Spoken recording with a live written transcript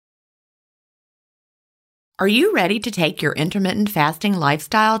Are you ready to take your intermittent fasting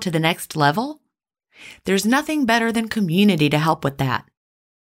lifestyle to the next level? There's nothing better than community to help with that.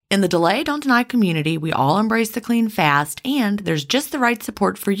 In the Delay Don't Deny community, we all embrace the clean fast, and there's just the right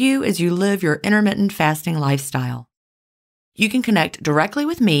support for you as you live your intermittent fasting lifestyle. You can connect directly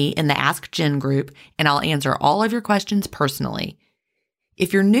with me in the Ask Jen group, and I'll answer all of your questions personally.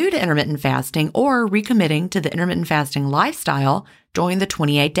 If you're new to intermittent fasting or recommitting to the intermittent fasting lifestyle, join the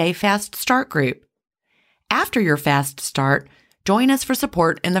 28-day Fast Start group. After your fast start, join us for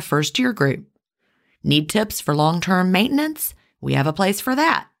support in the First Year group. Need tips for long-term maintenance? We have a place for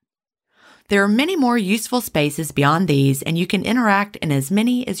that. There are many more useful spaces beyond these, and you can interact in as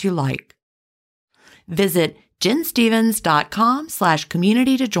many as you like. Visit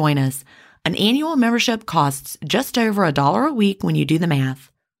jenstevens.com/community to join us. An annual membership costs just over $1 a week when you do the math.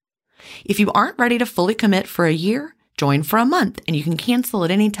 If you aren't ready to fully commit for a year, join for a month and you can cancel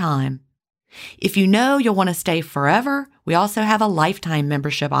at any time. If you know you'll want to stay forever, we also have a lifetime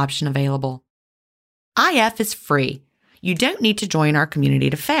membership option available. IF is free. You don't need to join our community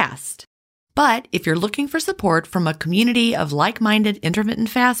to fast. But if you're looking for support from a community of like-minded intermittent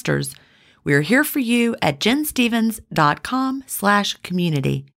fasters, we're here for you at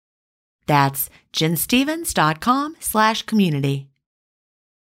jenstevens.com/community. That's jenstevens.com/community.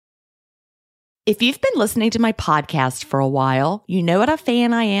 If you've been listening to my podcast for a while, you know what a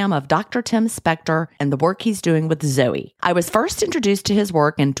fan I am of Dr. Tim Spector and the work he's doing with Zoe. I was first introduced to his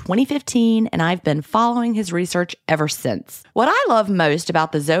work in 2015, and I've been following his research ever since. What I love most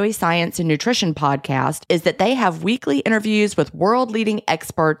about the Zoe Science and Nutrition podcast is that they have weekly interviews with world-leading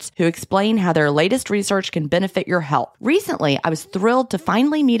experts who explain how their latest research can benefit your health. Recently, I was thrilled to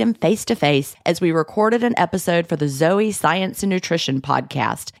finally meet him face-to-face as we recorded an episode for the Zoe Science and Nutrition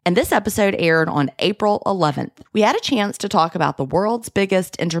podcast, and this episode aired on April 11th. We had a chance to talk about the world's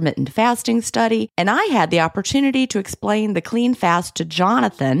biggest intermittent fasting study, and I had the opportunity to explain the clean fast to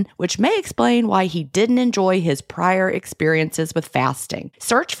Jonathan, which may explain why he didn't enjoy his prior experiences with fasting.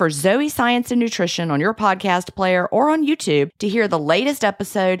 Search for Zoe Science and Nutrition on your podcast player or on YouTube to hear the latest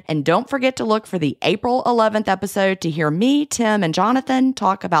episode, and don't forget to look for the April 11th episode to hear me, Tim, and Jonathan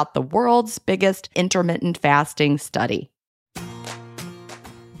talk about the world's biggest intermittent fasting study.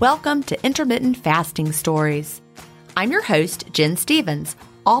 Welcome to Intermittent Fasting Stories. I'm your host, Jen Stevens,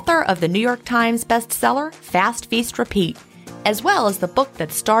 author of the New York Times bestseller, Fast, Feast, Repeat, as well as the book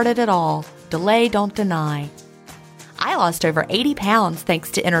that started it all, Delay Don't Deny. I lost over 80 pounds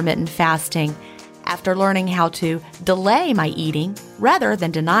thanks to intermittent fasting after learning how to delay my eating rather than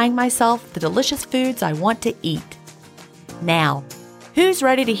denying myself the delicious foods I want to eat. Now, who's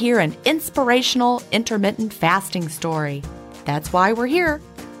ready to hear an inspirational intermittent fasting story? That's why we're here.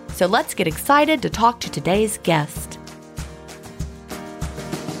 So let's get excited to talk to today's guest.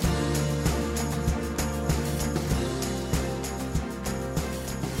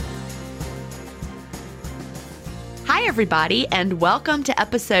 Hi, everybody, and welcome to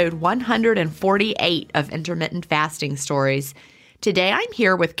episode 148 of Intermittent Fasting Stories. Today, I'm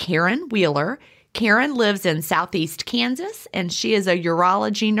here with Karen Wheeler. Karen lives in Southeast Kansas, and she is a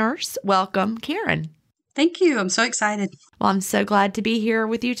urology nurse. Welcome, Karen. Thank you. I'm so excited. Well, I'm so glad to be here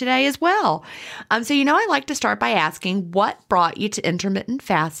with you today as well. I like to start by asking what brought you to intermittent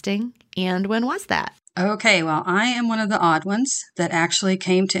fasting and when was that? Okay, well, I am one of the odd ones that actually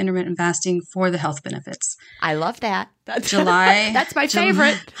came to intermittent fasting for the health benefits. I love that. That's July. That's my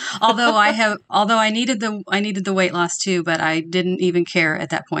favorite. Although I needed the weight loss too, but I didn't even care at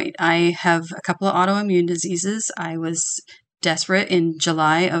that point. I have a couple of autoimmune diseases. I was desperate in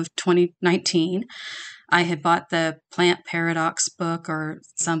July of 2019. I had bought the Plant Paradox book or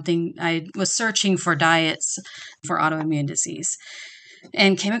something. I was searching for diets for autoimmune disease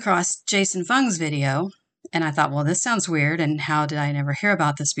and came across Jason Fung's video. And I thought, well, this sounds weird. And how did I never hear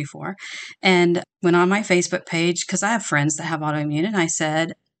about this before? And went on my Facebook page because I have friends that have autoimmune. And I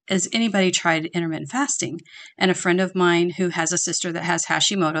said, has anybody tried intermittent fasting? And a friend of mine who has a sister that has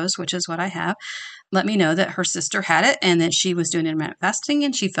Hashimoto's, which is what I have, let me know that her sister had it and that she was doing intermittent fasting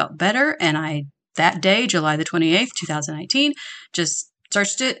and she felt better. And that day, July the 28th, 2019, just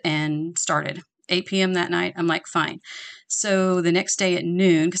searched it and started. 8 p.m. that night, I'm like, fine. So the next day at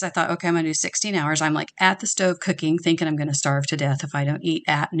noon, because I thought, okay, I'm going to do 16 hours. I'm like at the stove cooking, thinking I'm going to starve to death if I don't eat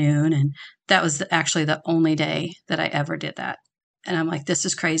at noon. And that was actually the only day that I ever did that. And I'm like, this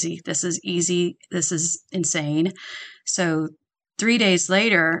is crazy. This is easy. This is insane. So 3 days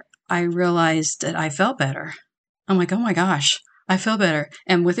later, I realized that I felt better. I'm like, oh my gosh. I feel better.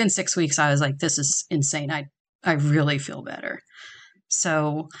 And within 6 weeks, I was like, this is insane. I really feel better.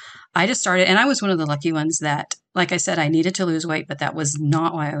 So I just started, and I was one of the lucky ones that, like I said, I needed to lose weight, but that was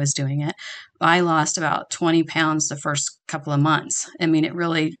not why I was doing it. I lost about 20 pounds the first couple of months. I mean, it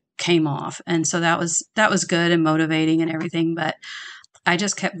really came off. And so that was good and motivating and everything. But I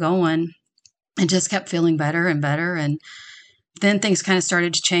just kept going and just kept feeling better and better. And then things kind of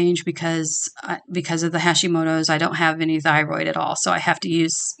started to change because of the Hashimoto's. I don't have any thyroid at all, so I have to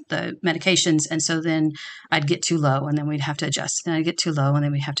use the medications. And so then I'd get too low, and then we'd have to adjust. And I'd get too low, and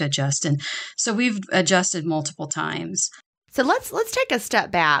then we'd have to adjust. And so we've adjusted multiple times. So let's take a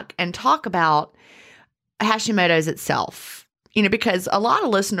step back and talk about Hashimoto's itself. Because a lot of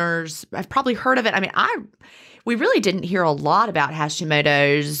listeners have probably heard of it. I mean, we really didn't hear a lot about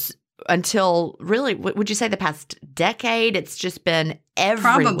Hashimoto's until really, would you say the past decade? It's just been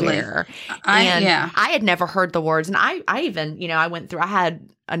everywhere. Probably. I had never heard the words. And I even, I had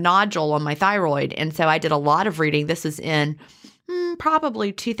a nodule on my thyroid. And so I did a lot of reading. This is in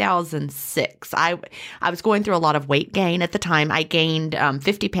probably 2006. I was going through a lot of weight gain at the time. I gained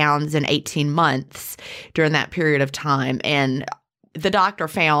 50 pounds in 18 months during that period of time. And the doctor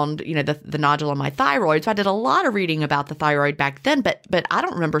found, the nodule on my thyroid. So I did a lot of reading about the thyroid back then, but I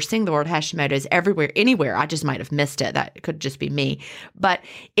don't remember seeing the word Hashimoto's anywhere. I just might have missed it. That could just be me. But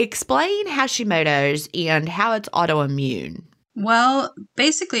explain Hashimoto's and how it's autoimmune. Well,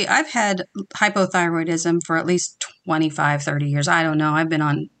 basically, I've had hypothyroidism for at least 25, 30 years. I don't know. I've been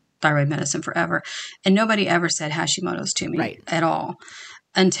on thyroid medicine forever. And nobody ever said Hashimoto's to me at all.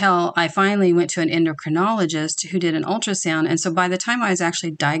 Until I finally went to an endocrinologist who did an ultrasound. And so by the time I was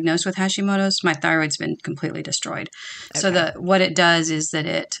actually diagnosed with Hashimoto's, my thyroid's been completely destroyed. Okay. So what it does is that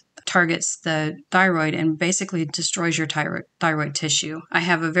it targets the thyroid and basically destroys your thyroid tissue. I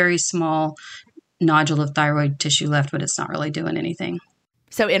have a very small nodule of thyroid tissue left, but it's not really doing anything.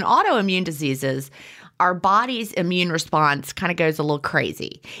 So in autoimmune diseases, our body's immune response kind of goes a little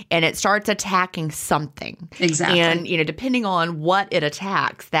crazy and it starts attacking something. Exactly. And, depending on what it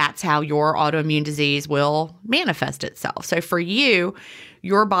attacks, that's how your autoimmune disease will manifest itself. So for you,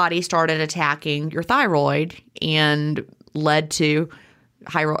 your body started attacking your thyroid and led to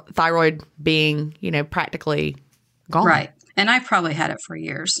thyroid being, practically gone. Right. And I've probably had it for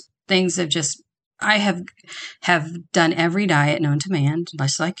years. Things have just, I have done every diet known to man,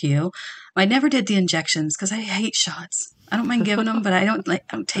 much like you. I never did the injections because I hate shots. I don't mind giving them, but I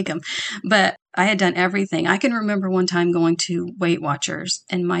don't take them. But I had done everything. I can remember one time going to Weight Watchers,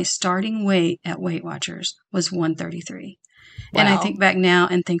 and my starting weight at Weight Watchers was 133. Wow. And I think back now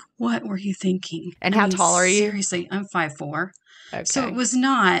and think, what were you thinking? And how tall are you? Seriously, I'm 5'4". Okay. So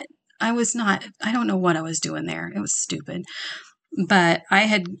I don't know what I was doing there. It was stupid. But I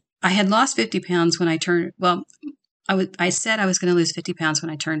had lost 50 pounds when I turned, I said I was going to lose 50 pounds when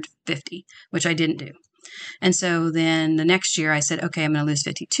I turned 50, which I didn't do. And so then the next year I said, okay, I'm going to lose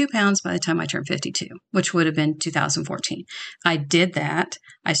 52 pounds by the time I turn 52, which would have been 2014. I did that.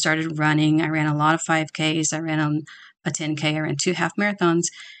 I started running. I ran a lot of 5Ks. I ran on a 10K. I ran 2 half marathons.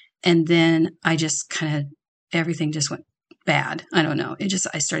 And then I just everything just went bad. I don't know.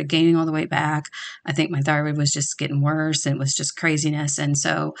 I started gaining all the weight back. I think my thyroid was just getting worse and it was just craziness. And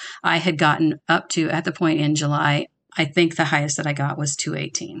so I had gotten up to, at the point in July, I think the highest that I got was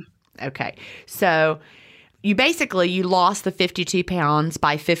 218. Okay. So you lost the 52 pounds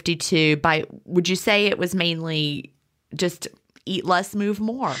by 52 would you say it was mainly just eat less, move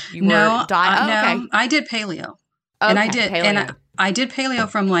more? No, I did paleo. Okay, and I did paleo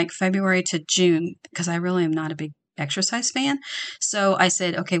from like February to June because I really am not a big exercise fan. So I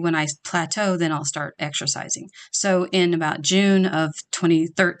said, okay, when I plateau, then I'll start exercising. So in about June of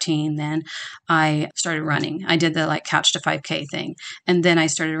 2013, then I started running. I did the couch to 5K thing. And then I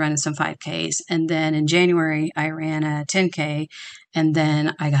started running some 5Ks. And then in January, I ran a 10K. And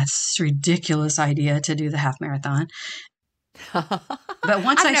then I got this ridiculous idea to do the half marathon. But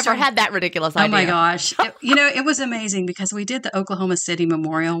once I've never had that ridiculous idea. Oh my gosh. It was amazing because we did the Oklahoma City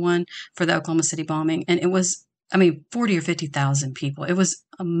Memorial one for the Oklahoma City bombing. And it was 40 or 50,000 people. It was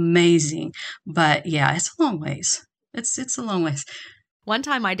amazing. But yeah, it's a long ways. It's a long ways. One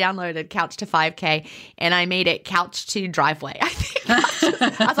time I downloaded Couch to 5K and I made it Couch to Driveway.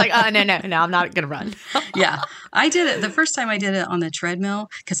 I was like, oh, no, I'm not going to run. Yeah. I did it. The first time I did it on the treadmill,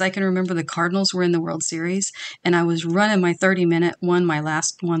 because I can remember the Cardinals were in the World Series and I was running my 30-minute one, my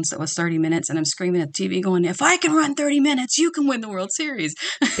last ones that was 30 minutes. And I'm screaming at the TV going, if I can run 30 minutes, you can win the World Series.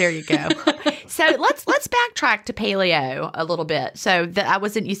 There you go. So let's backtrack to paleo a little bit. So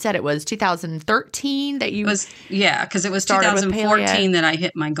you said it was 2013 that you because it was started with 2014 that I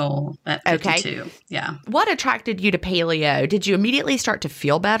hit my goal at 52. Okay. Yeah. What attracted you to paleo? Did you immediately start to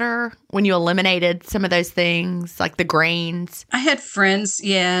feel better when you eliminated some of those things like the grains? I had friends.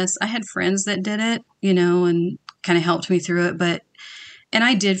 Yes, I had friends that did it, and kind of helped me through it. And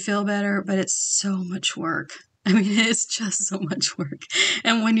I did feel better, but it's so much work. I mean, it's just so much work.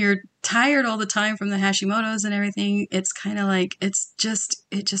 And when you're tired all the time from the Hashimoto's and everything, it's kind of like, it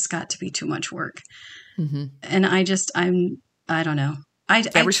just got to be too much work. Mm-hmm. And I don't know.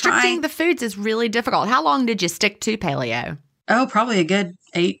 Restricting the foods is really difficult. How long did you stick to paleo? Oh, probably a good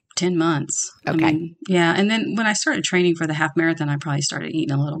 8-10 months. Okay. I mean, yeah. And then when I started training for the half marathon, I probably started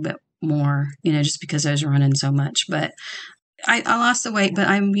eating a little bit more, just because I was running so much. But I lost the weight, but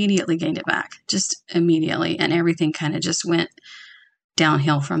I immediately gained it back, just immediately. And everything kind of just went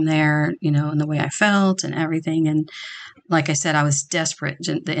downhill from there, and the way I felt and everything. And like I said, I was desperate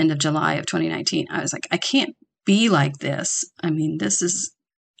the end of July of 2019. I was like, I can't be like this. I mean,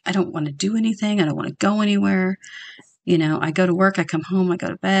 I don't want to do anything. I don't want to go anywhere. I go to work, I come home, I go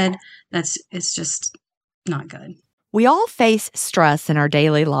to bed. It's just not good. We all face stress in our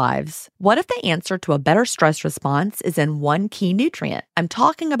daily lives. What if the answer to a better stress response is in one key nutrient? I'm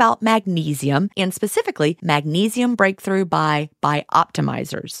talking about magnesium, and specifically Magnesium Breakthrough by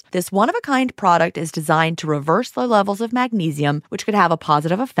Bioptimizers. This one-of-a-kind product is designed to reverse low levels of magnesium, which could have a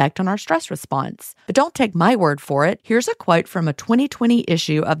positive effect on our stress response. But don't take my word for it. Here's a quote from a 2020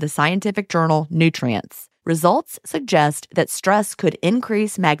 issue of the scientific journal Nutrients. Results suggest that stress could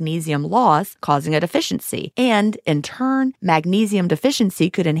increase magnesium loss, causing a deficiency. And, in turn, magnesium deficiency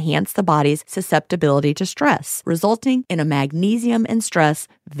could enhance the body's susceptibility to stress, resulting in a magnesium and stress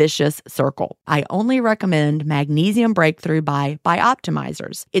vicious circle. I only recommend Magnesium Breakthrough by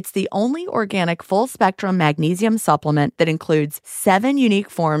Bioptimizers. It's the only organic full-spectrum magnesium supplement that includes 7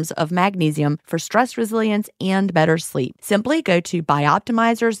 unique forms of magnesium for stress resilience and better sleep. Simply go to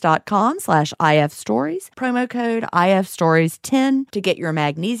bioptimizers.com/ifstories, promo code IFStories10 to get your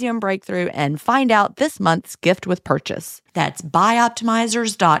Magnesium Breakthrough and find out this month's gift with purchase. That's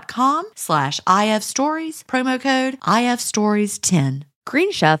bioptimizers.com/IFstories, promo code IFStories10.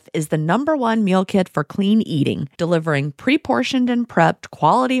 Green Chef is the #1 meal kit for clean eating, delivering pre-portioned and prepped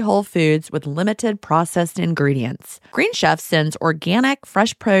quality whole foods with limited processed ingredients. Green Chef sends organic,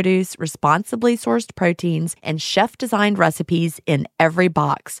 fresh produce, responsibly sourced proteins, and chef-designed recipes in every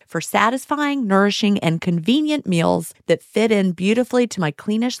box for satisfying, nourishing, and convenient meals that fit in beautifully to my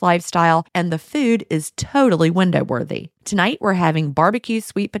cleanish lifestyle, and the food is totally window-worthy. Tonight, we're having barbecue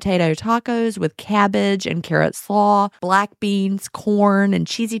sweet potato tacos with cabbage and carrot slaw, black beans, corn, and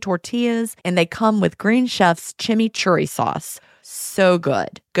cheesy tortillas, and they come with Green Chef's chimichurri sauce. So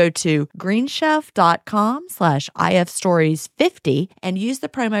good. Go to greenchef.com/IFstories50 and use the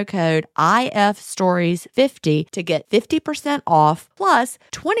promo code IFstories50 to get 50% off plus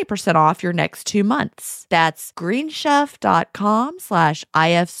 20% off your next 2 months. That's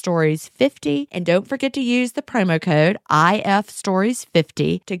greenchef.com/IFstories50. And don't forget to use the promo code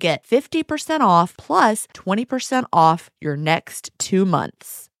IFstories50 to get 50% off plus 20% off your next 2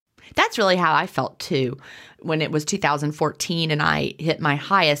 months. That's really how I felt too. When it was 2014 and I hit my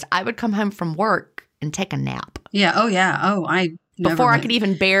highest, I would come home from work and take a nap. Yeah. Oh, yeah. Oh, Before I could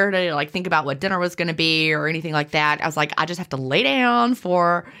even bear to think about what dinner was going to be or anything like that. I was like, I just have to lay down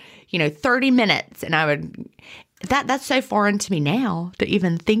for, 30 minutes. And I would, that's so foreign to me now to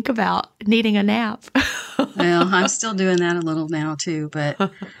even think about needing a nap. Well, I'm still doing that a little now too,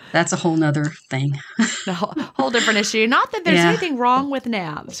 but that's a whole nother thing. A whole different issue. Not that there's anything wrong with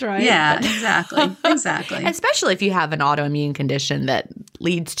naps, right? Yeah, exactly. Exactly. Especially if you have an autoimmune condition that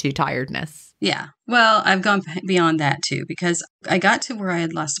leads to tiredness. Yeah. Well, I've gone beyond that too, because I got to where I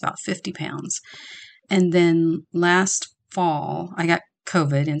had lost about 50 pounds. And then last fall, I got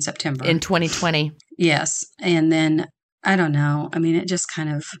COVID in September. In 2020. Yes. And then, I don't know. I mean, it just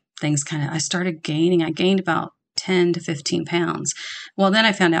I started gaining. I gained about 10 to 15 pounds. Well, then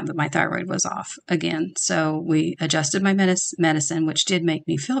I found out that my thyroid was off again. So we adjusted my medicine, which did make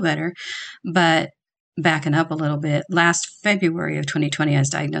me feel better. But backing up a little bit, last February of 2020, I was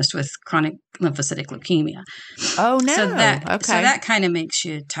diagnosed with chronic lymphocytic leukemia. Oh, no. So that kind of makes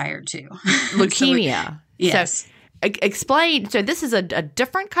you tired too. Leukemia. Yes. So, explain. So this is a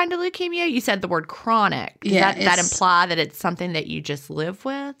different kind of leukemia? You said the word chronic. Does that imply that it's something that you just live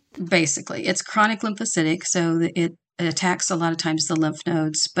with? Basically, it's chronic lymphocytic. So it attacks a lot of times the lymph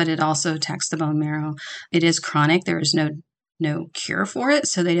nodes, but it also attacks the bone marrow. It is chronic. There is no no cure for it.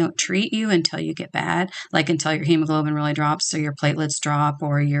 So they don't treat you until you get bad, like until your hemoglobin really drops. So your platelets drop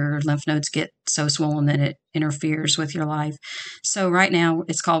or your lymph nodes get so swollen that it interferes with your life. So right now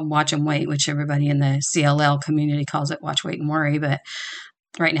it's called watch and wait, which everybody in the CLL community calls it watch, wait, and worry. But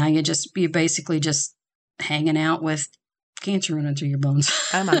right now you're basically just hanging out with cancer running through your bones.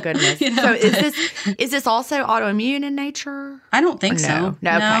 Oh my goodness. So is this also autoimmune in nature? I don't think so.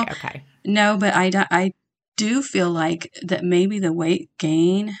 No. Okay. No, but I do feel like that maybe the weight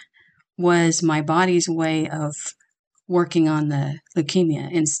gain was my body's way of working on the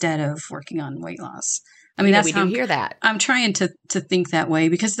leukemia instead of working on weight loss. I mean, we do hear that. I'm trying to think that way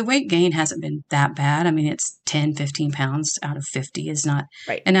because the weight gain hasn't been that bad. I mean, it's 10, 15 pounds out of 50 is not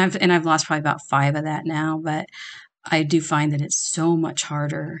right. And I've lost probably about 5 of that now, but I do find that it's so much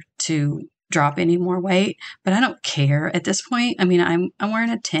harder to drop any more weight, but I don't care at this point. I mean, I'm wearing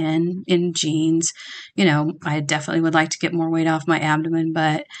a 10 in jeans. I definitely would like to get more weight off my abdomen,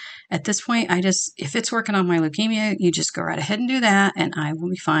 but at this point, if it's working on my leukemia, you just go right ahead and do that, and I will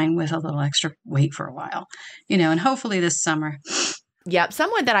be fine with a little extra weight for a while, and hopefully this summer. Yep.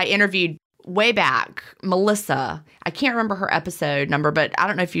 Someone that I interviewed way back, Melissa, I can't remember her episode number, but I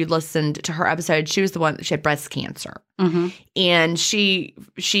don't know if you listened to her episode. She was the one that she had breast cancer. Mm-hmm. And she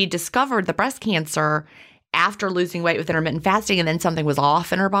discovered the breast cancer after losing weight with intermittent fasting, and then something was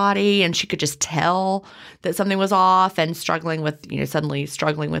off in her body, and she could just tell that something was off and suddenly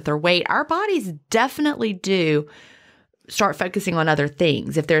struggling with her weight. Our bodies definitely do start focusing on other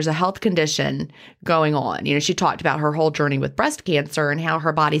things if there's a health condition going on. She talked about her whole journey with breast cancer and how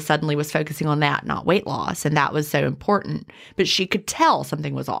her body suddenly was focusing on that, not weight loss, and that was so important. But she could tell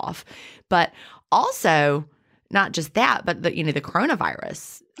something was off. But also, not just that, but the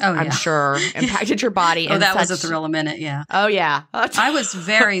coronavirus, I'm sure, impacted your body. That was a thrill a minute, yeah. Oh, yeah. I was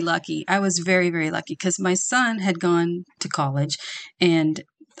very lucky. I was very, very lucky because my son had gone to college, and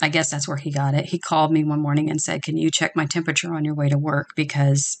I guess that's where he got it. He called me one morning and said, "Can you check my temperature on your way to work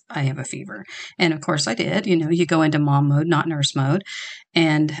because I have a fever?" And of course I did. You go into mom mode, not nurse mode.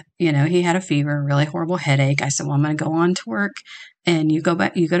 And, he had a fever, a really horrible headache. I said, "Well, I'm going to go on to work and you go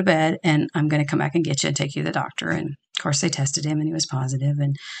to bed and I'm going to come back and get you and take you to the doctor." And of course they tested him and he was positive.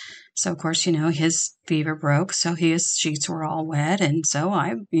 And so, of course, his fever broke. So his sheets were all wet. And so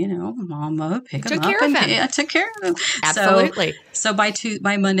I, mom mode, pick him up. I took care of him. Absolutely. So by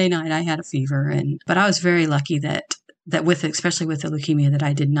Monday night, I had a fever. But I was very lucky that especially with the leukemia, that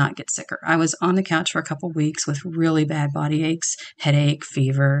I did not get sicker. I was on the couch for a couple of weeks with really bad body aches, headache,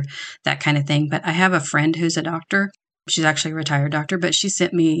 fever, that kind of thing. But I have a friend who's a doctor. She's actually a retired doctor, but she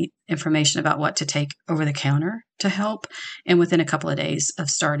sent me information about what to take over the counter to help. And within a couple of days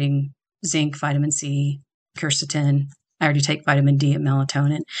of starting zinc, vitamin C, quercetin, I already take vitamin D and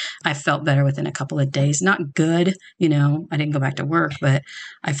melatonin, I felt better within a couple of days. Not good, I didn't go back to work, but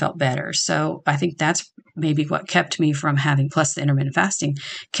I felt better. So I think that's maybe what kept me from having, plus the intermittent fasting,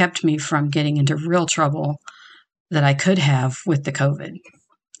 kept me from getting into real trouble that I could have with the COVID.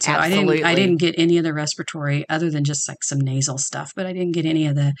 So Absolutely. I didn't get any of the respiratory other than just like some nasal stuff, but I didn't get any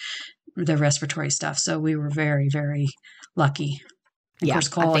of the respiratory stuff. So we were very, very lucky. Of course,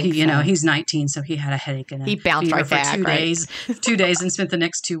 Cole, he's 19, so he had a headache and he bounced right back for 2 days and spent the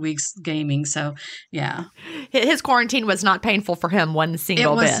next 2 weeks gaming. So, yeah. His quarantine was not painful for him one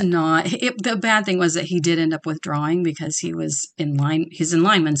single bit. It was not. The bad thing was that he did end up withdrawing because he's in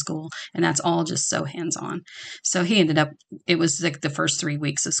lineman school, and that's all just so hands-on. So he ended up, it was like the first 3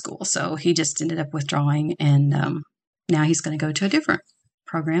 weeks of school. So he just ended up withdrawing, and now he's going to go to a different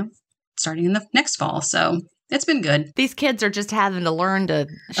program starting in the next fall. So it's been good. These kids are just having to learn to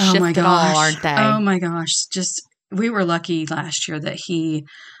shift it all, aren't they? Oh my gosh. We were lucky last year that he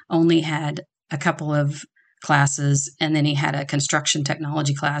only had a couple of classes, and then he had a construction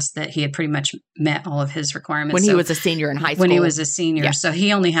technology class that he had pretty much met all of his requirements. When he was a senior in high school. When he was a senior. Yeah. So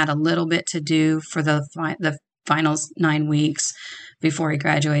he only had a little bit to do for the finals 9 weeks before he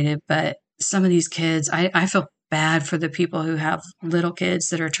graduated. But some of these kids, I feel bad for the people who have little kids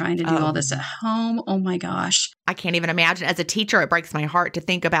that are trying to do all this at home. Oh my gosh. I can't even imagine. As a teacher, it breaks my heart to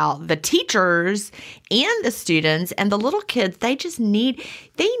think about the teachers and the students and the little kids. They need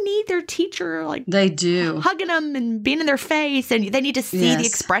their teacher, like, they do, hugging them and being in their face, and they need to see the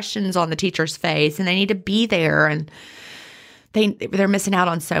expressions on the teacher's face, and they need to be there, and they're missing out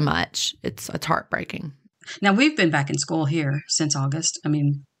on so much. It's heartbreaking. Now, we've been back in school here since August. I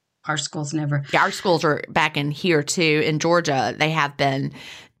mean, our schools never. Yeah, our schools are back in here too. In Georgia, they have been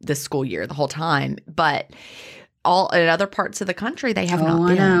this school year the whole time. But all in other parts of the country, they have not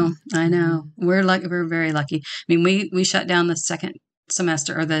been. I know. We're lucky. We're very lucky. I mean, we shut down the second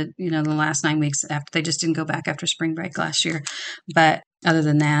semester or the last 9 weeks after. They just didn't go back after spring break last year. But other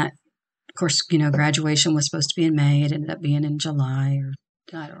than that, of course, graduation was supposed to be in May. It ended up being in July, or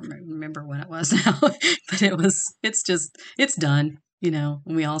I don't remember when it was now, but it's done.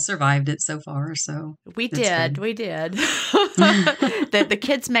 We all survived it so far. So we did. The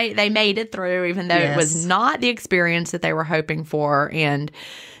kids made it through, even though it was not the experience that they were hoping for. And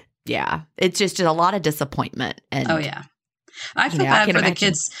yeah, it's just a lot of disappointment. And oh yeah. I feel bad for the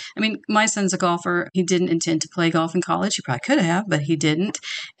kids. I mean, my son's a golfer. He didn't intend to play golf in college. He probably could have, but he didn't.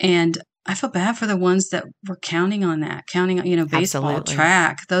 And I feel bad for the ones that were counting on, baseball, Absolutely.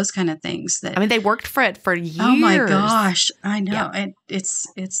 track, those kind of things. That, I mean, they worked for it for years. Oh my gosh, I know. Yeah. And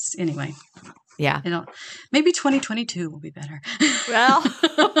it's anyway. Yeah. Maybe 2022 will be better. Well,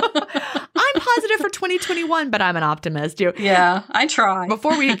 I'm positive for 2021, but I'm an optimist. Yeah, I try.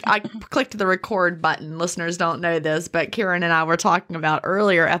 Before I clicked the record button, listeners don't know this, but Karen and I were talking about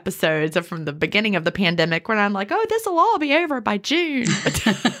earlier episodes from the beginning of the pandemic when I'm like, oh, this will all be over by June.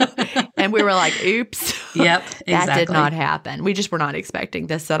 And we were like, oops. Yep, exactly. That did not happen. We just were not expecting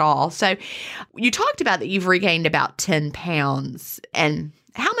this at all. So you talked about that you've regained about 10 pounds. And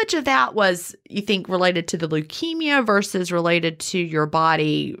how much of that was, you think, related to the leukemia versus related to your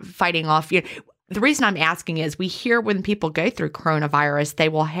body fighting off? The reason I'm asking is we hear when people go through coronavirus, they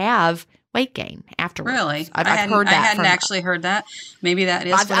will have weight gain afterwards. Really? I've heard that. I hadn't actually heard that. Maybe that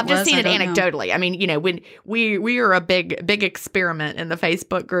is I've just seen it anecdotally. Know. I mean, when we are a big experiment in the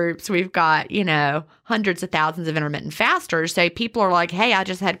Facebook groups, we've got, hundreds of thousands of intermittent fasters. So people are like, hey, I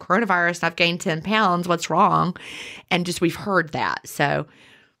just had coronavirus and I've gained 10 pounds. What's wrong? And just we've heard that. So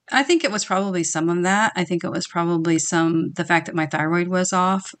I think it was probably some of that. I think it was probably the fact that my thyroid was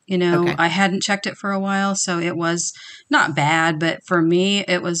off. Okay. I hadn't checked it for a while, so it was not bad, but for me,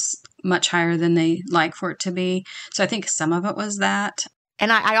 it was much higher than they like for it to be. So I think some of it was that.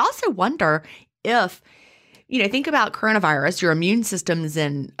 And I also wonder if, think about coronavirus, your immune system's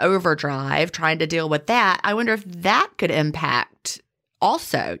in overdrive trying to deal with that. I wonder if that could impact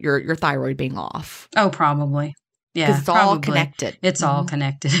also your thyroid being off. Oh, probably. Yeah, because it's all connected. It's all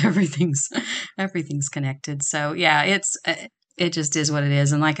connected. Everything's connected. So yeah, it just is what it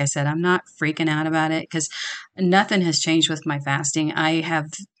is. And like I said, I'm not freaking out about it because nothing has changed with my fasting. I have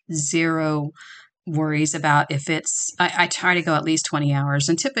zero worries about if I try to go at least 20 hours,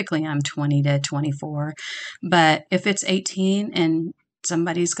 and typically I'm 20 to 24. But if it's 18 and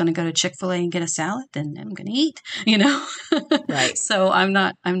somebody's going to go to Chick-fil-A and get a salad, then I'm going to eat. Right. So I'm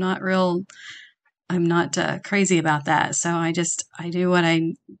not crazy about that. So I do what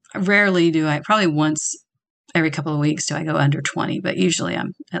I rarely do. I probably once every couple of weeks do I go under 20, but usually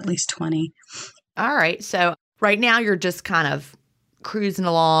I'm at least 20. All right. So right now you're just kind of cruising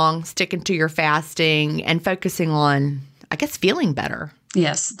along, sticking to your fasting and focusing on, I guess, feeling better.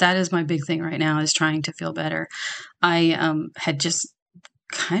 Yes, that is my big thing right now, is trying to feel better. I had just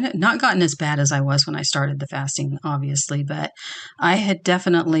kind of not gotten as bad as I was when I started the fasting, obviously, but I had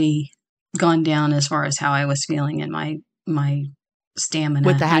definitely gone down as far as how I was feeling and my stamina.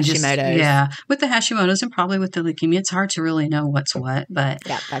 With the Hashimoto's. With the Hashimoto's and probably with the leukemia. It's hard to really know what's what, but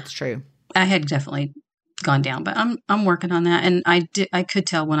yeah, that's true. I had definitely gone down, but I'm working on that. And I could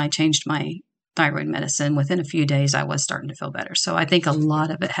tell when I changed my thyroid medicine, within a few days, I was starting to feel better. So I think a lot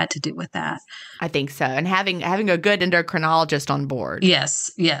of it had to do with that. I think so. And having a good endocrinologist on board.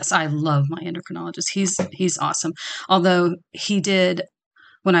 Yes. I love my endocrinologist. He's awesome. Although he did,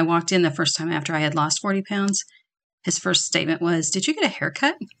 when I walked in the first time after I had lost 40 pounds, his first statement was, "Did you get a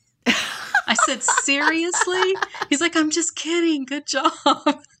haircut?" I said, "Seriously?" He's like, "I'm just kidding. Good job."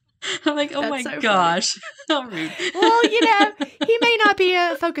 I'm like, oh my gosh. How rude. Well, he may not be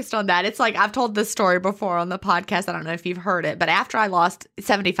focused on that. It's like, I've told this story before on the podcast. I don't know if you've heard it, but after I lost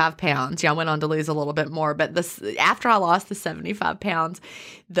 75 pounds, I went on to lose a little bit more. But after I lost the 75 pounds,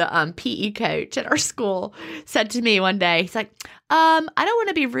 the PE coach at our school said to me one day, he's like, I don't want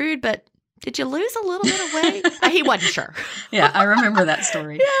to be rude, but did you lose a little bit of weight? He wasn't sure. Yeah, I remember that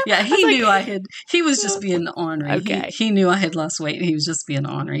story. Yeah, he knew he was just being ornery. Okay. He knew I had lost weight. He was just being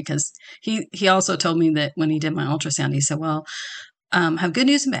ornery because he also told me that when he did my ultrasound, he said, well, have good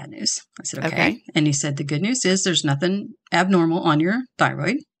news and bad news. I said, okay. And he said, the good news is there's nothing abnormal on your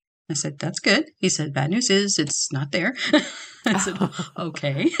thyroid. I said, that's good. He said, bad news is it's not there. I said,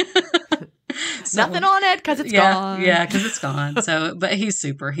 okay. So, nothing on it because it's gone. Yeah, because it's gone. So, but he's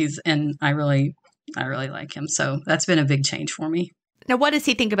super. And I really like him. So that's been a big change for me. Now, what does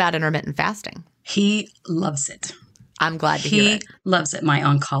he think about intermittent fasting? He loves it. I'm glad to hear it. He loves it. My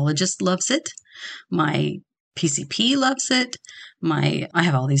oncologist loves it. My PCP loves it. I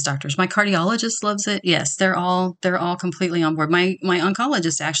have all these doctors. My cardiologist loves it. Yes, they're all completely on board. My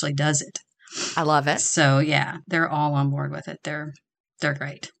oncologist actually does it. I love it. So yeah, they're all on board with it. They're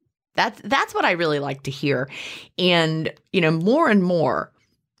great. That's what I really like to hear. And, more and more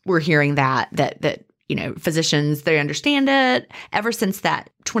we're hearing that physicians, they understand it. Ever since that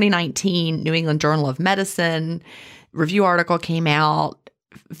 2019 New England Journal of Medicine review article came out,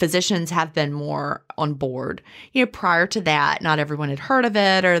 physicians have been more on board. Prior to that, not everyone had heard of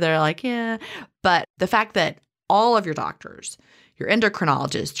it, or they're like, yeah. But the fact that all of your doctors, your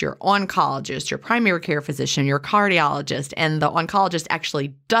endocrinologist, your oncologist, your primary care physician, your cardiologist, and the oncologist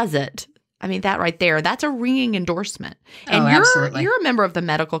actually does it. I mean, that right there, that's a ringing endorsement. And absolutely. You're a member of the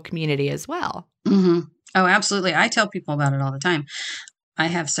medical community as well. Mm-hmm. Oh, absolutely. I tell people about it all the time. I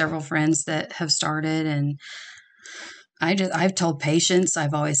have several friends that have started, and I've told patients,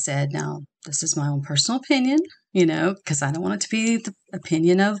 I've always said, now, this is my own personal opinion, because I don't want it to be the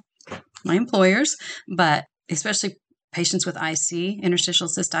opinion of my employers, but especially patients with IC, interstitial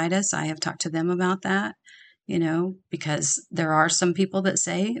cystitis, I have talked to them about that, because there are some people that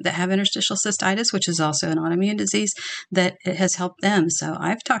have interstitial cystitis, which is also an autoimmune disease, that it has helped them. So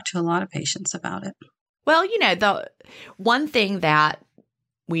I've talked to a lot of patients about it. Well, the one thing that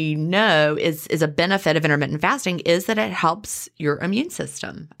we know is a benefit of intermittent fasting is that it helps your immune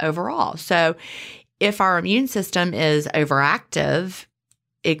system overall. So if our immune system is overactive,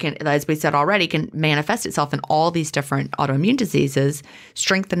 it can, as we said already, can manifest itself in all these different autoimmune diseases.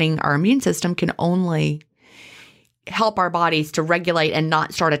 Strengthening our immune system can only help our bodies to regulate and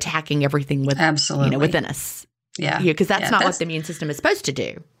not start attacking everything within us. Yeah. Because that's not what the immune system is supposed to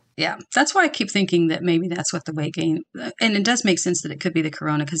do. Yeah. That's why I keep thinking that maybe that's what the weight gain, and it does make sense that it could be the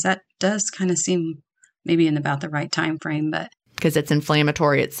corona, because that does kind of seem maybe in about the right time frame, but because it's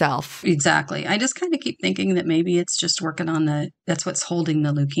inflammatory itself. Exactly. I just kind of keep thinking that maybe it's just working on that's what's holding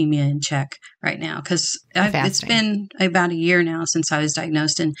the leukemia in check right now. Because it's been about a year now since I was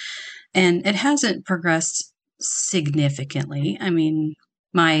diagnosed, and it hasn't progressed significantly. I mean,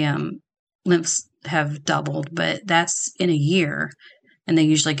 my lymphs have doubled, but that's in a year, and they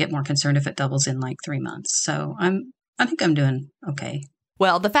usually get more concerned if it doubles in like 3 months. So I think I'm doing okay.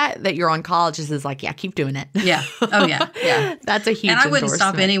 Well, the fact that your oncologist is like, yeah, keep doing it. Yeah. Oh, yeah. Yeah. That's a huge And I wouldn't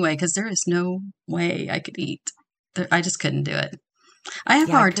stop anyway, because there is no way I could eat. I just couldn't do it. I have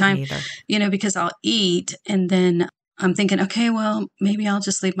a hard time, because I'll eat and then I'm thinking, okay, well, maybe I'll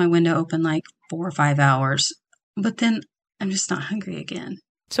just leave my window open like 4 or 5 hours. But then I'm just not hungry again.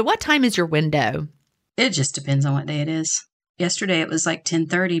 So what time is your window? It just depends on what day it is. Yesterday it was like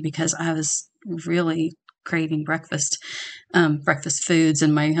 10:30 because I was really craving breakfast foods,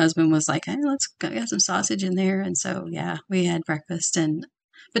 and my husband was like, hey, let's get some sausage in there. And so yeah, we had breakfast,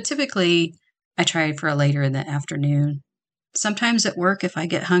 but typically I try for a later in the afternoon. Sometimes at work, if I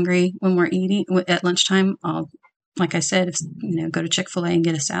get hungry when we're eating at lunchtime, I'll, like I said, go to Chick-fil-A and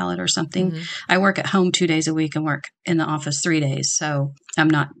get a salad or something. Mm-hmm. I work at home 2 days a week and work in the office 3 days, so I'm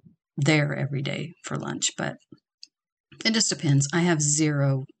not there every day for lunch, but it just depends. I have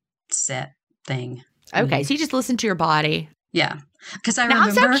zero set thing. Okay, so you just listen to your body. Yeah. Because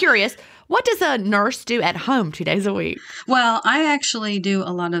I'm so curious, what does a nurse do at home 2 days a week? Well, I actually do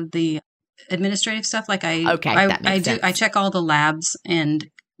a lot of the administrative stuff. Like I check all the labs and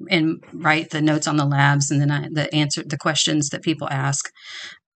write the notes on the labs, and then answer the questions that people ask,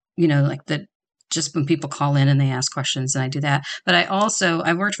 just when people call in and they ask questions, and I do that. But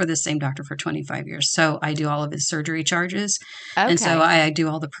I worked for the same doctor for 25 years. So I do all of his surgery charges. Okay. And so I do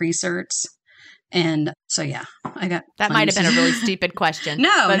all the pre-certs. And so, yeah, I got that might have been a really stupid question.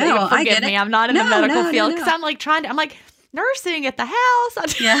 No, forgive me. I'm not in the medical field because I'm like I'm like nursing at the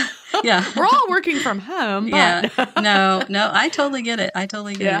house. Yeah. We're all working from home. But. Yeah. No, I totally get it.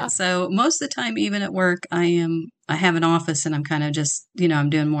 It. So most of the time, even at work, I have an office and I'm kind of just, I'm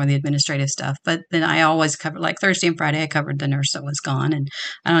doing more of the administrative stuff. But then I always cover, like Thursday and Friday, I covered the nurse that was gone. And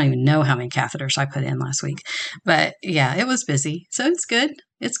I don't even know how many catheters I put in last week. But yeah, it was busy. So it's good.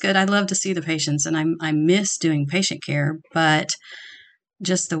 It's good. I love to see the patients, and I miss doing patient care. But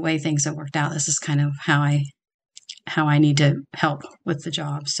just the way things have worked out, this is kind of how I need to help with the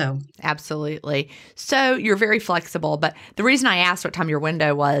job. So absolutely. So you're very flexible, but the reason I asked what time your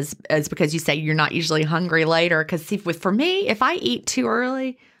window was is because you say you're not usually hungry later. Because for me, if I eat too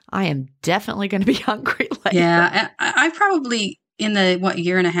early, I am definitely going to be hungry later. Yeah, I probably in the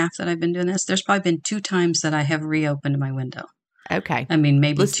year and a half that I've been doing this, there's probably been 2 times that I have reopened my window. Okay. I mean,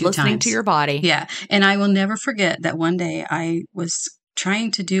 maybe 2 times. Listening to your body. Yeah, and I will never forget that one day I was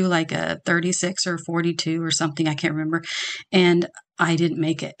trying to do like a 36 or 42 or something. I can't remember. And I didn't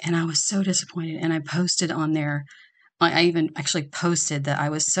make it. And I was so disappointed. And I posted on there. I even actually posted that I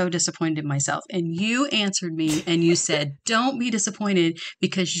was so disappointed in myself. And you answered me and you said, don't be disappointed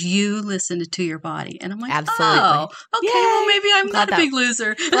because you listened to your body. And I'm like, Absolutely. Oh, okay, Yay. well, maybe I'm not a big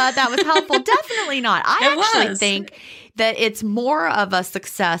loser. Glad that was helpful. Definitely not. I actually was. think that it's more of a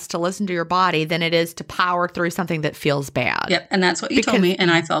success to listen to your body than it is to power through something that feels bad. Yep. And that's what you told me. And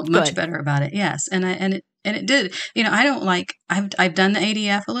I felt much better about it. Yes. And it did. You know, I don't like, I've done the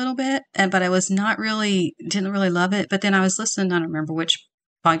ADF a little bit, but I was didn't really love it. But then I was listening, I don't remember which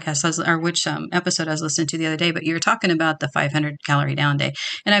podcast which episode I was listening to the other day, but you were talking about the 500 calorie down day.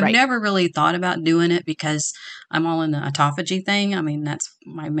 And I've never really thought about doing it because I'm all in the autophagy thing. I mean, that's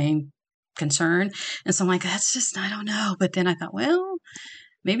my main concern. And so I'm like, that's just, I don't know. But then I thought, well,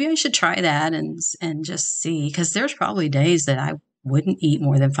 maybe I should try that and just see, because there's probably days that I wouldn't eat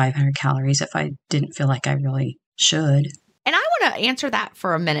more than 500 calories if I didn't feel like I really should. And I want to answer that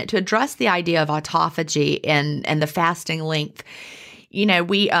for a minute to address the idea of autophagy and the fasting length. You know,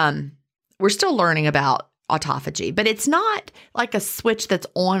 we're still learning about autophagy, but it's not like a switch that's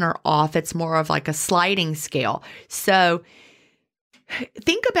on or off. It's more of like a sliding scale. So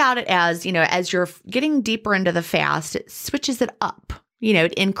think about it as, you know, as you're getting deeper into the fast, it switches it up. You know,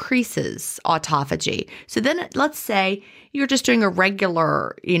 it increases autophagy. So then let's say you're just doing a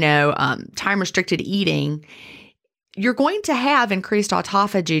regular, you know, time-restricted eating. You're going to have increased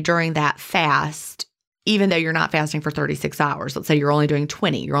autophagy during that fast, even though you're not fasting for 36 hours. Let's say you're only doing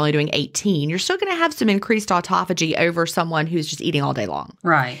 20, you're only doing 18. You're still going to have some increased autophagy over someone who's just eating all day long.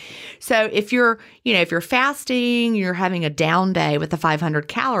 Right. So if you're fasting, you're having a down day with the 500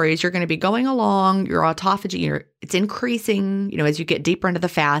 calories, you're going to be going along, your autophagy, it's increasing, you know, as you get deeper into the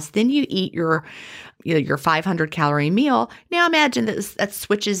fast. Then you eat your 500 calorie meal. Now imagine that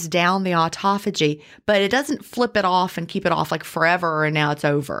switches down the autophagy, but it doesn't flip it off and keep it off like forever and now it's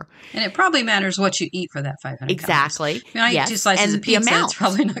over. And it probably matters what you eat for that 500 Exactly. calories. I mean, I eat 2 slices of pizza, it's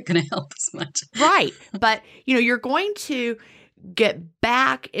probably not going to help as much. Right. But, you know, you're going to get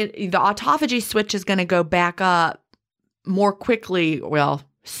back, the autophagy switch is going to go back up more quickly, well,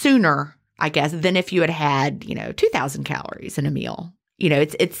 sooner, I guess, than if you had, you know, 2,000 calories in a meal. You know,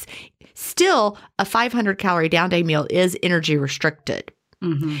 it's still a 500 calorie down day meal is energy restricted.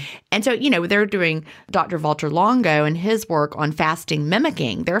 Mm-hmm. And so, you know, they're doing Dr. Walter Longo and his work on fasting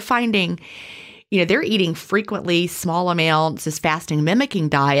mimicking. They're finding, you know, they're eating frequently small amounts, this fasting mimicking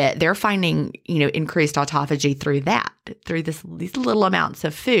diet. They're finding, you know, increased autophagy through that, through these little amounts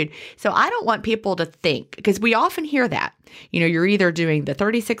of food. So I don't want people to think, because we often hear that, you know, you're either doing the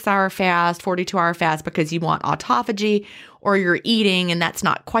 36-hour fast, 42-hour fast because you want autophagy, or you're eating and that's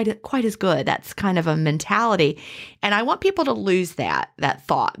not quite as good. That's kind of a mentality. And I want people to lose that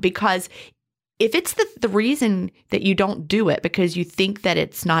thought, because if it's the reason that you don't do it because you think that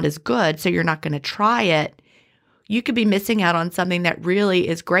it's not as good, so you're not going to try it, you could be missing out on something that really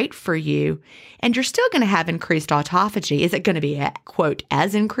is great for you, and you're still going to have increased autophagy. Is it going to be, quote,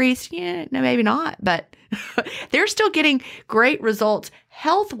 as increased? Yeah, no, maybe not, but they're still getting great results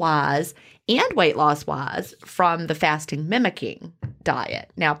health-wise and weight loss-wise from the fasting mimicking diet.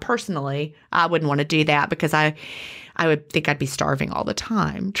 Now, personally, I wouldn't want to do that because I would think I'd be starving all the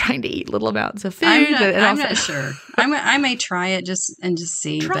time trying to eat little amounts of food. I'm not sure. I may try it just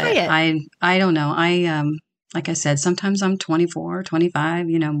see. Try it. I don't know. Like I said, sometimes I'm 24, 25,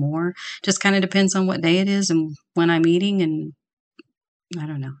 you know, more. Just kind of depends on what day it is and when I'm eating, and I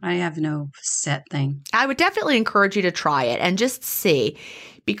don't know. I have no set thing. I would definitely encourage you to try it and just see,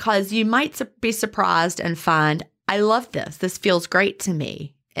 because you might be surprised and find, I love this. This feels great to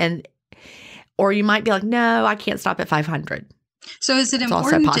me. Or you might be like, no, I can't stop at 500. So is it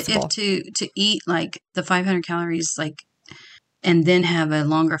important to eat like the 500 calories, like, and then have a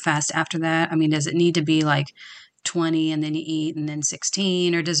longer fast after that? I mean, does it need to be like 20 and then you eat and then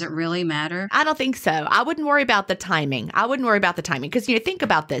 16, or does it really matter? I don't think so. I wouldn't worry about the timing. Because, you know, think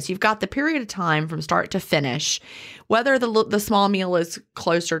about this. You've got the period of time from start to finish. Whether the small meal is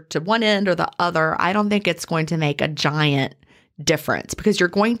closer to one end or the other, I don't think it's going to make a giant difference, because you're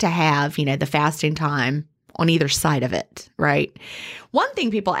going to have, you know, the fasting time on either side of it, right? One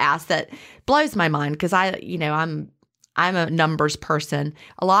thing people ask that blows my mind, because I'm a numbers person.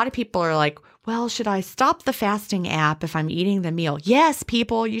 A lot of people are like, well, should I stop the fasting app if I'm eating the meal? Yes,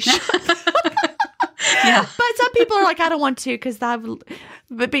 people, you should. Yeah. But some people are like, I don't want to because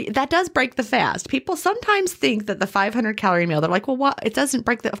that does break the fast. People sometimes think that the 500 calorie meal, they're like, well, what? It doesn't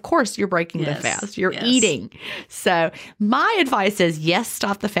break of course you're breaking the fast. You're eating. So my advice is yes,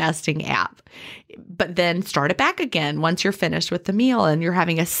 stop the fasting app, but then start it back again once you're finished with the meal and you're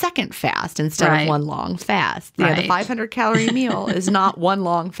having a second fast instead of one long fast. You know, the 500 calorie meal is not one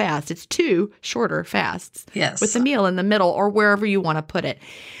long fast. It's 2 shorter fasts with the meal in the middle or wherever you want to put it.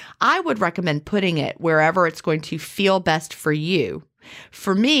 I would recommend putting it wherever it's going to feel best for you.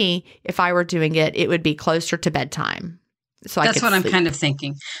 For me, if I were doing it, it would be closer to bedtime. So that's what I'm kind of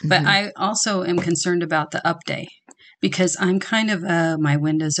thinking. But I also am concerned about the up day because I'm kind of my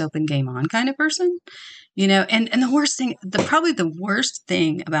windows open, game on kind of person, you know, and the worst thing, probably the worst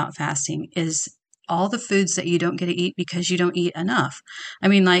thing about fasting is all the foods that you don't get to eat because you don't eat enough. I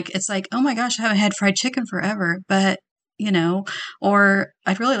mean, like, it's like, oh my gosh, I haven't had fried chicken forever, but you know, or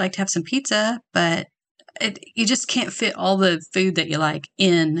I'd really like to have some pizza, but you just can't fit all the food that you like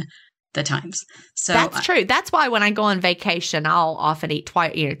in the times. So that's true. That's why when I go on vacation, I'll often eat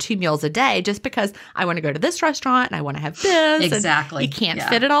 2 meals a day just because I want to go to this restaurant and I want to have this. Exactly. You can't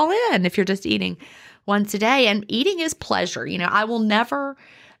fit it all in if you're just eating once a day. And eating is pleasure. You know, I will never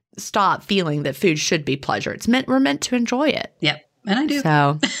stop feeling that food should be pleasure. We're meant to enjoy it. Yep. And I do.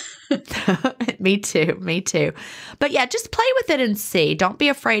 So me too. But yeah, just play with it and see. Don't be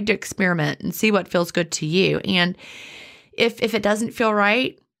afraid to experiment and see what feels good to you. And if it doesn't feel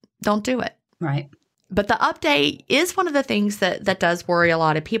right, don't do it. Right. But the up day is one of the things that does worry a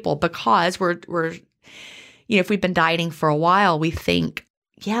lot of people because we're if we've been dieting for a while, we think,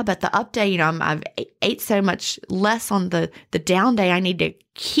 yeah, but the up day, I've ate so much less on the down day. I need to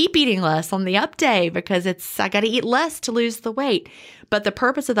keep eating less on the up day because I got to eat less to lose the weight. But the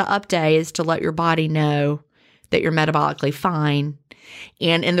purpose of the up day is to let your body know that you're metabolically fine.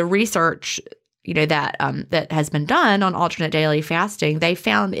 And in the research, that has been done on alternate daily fasting, they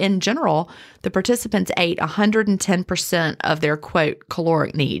found in general the participants ate 110% of their quote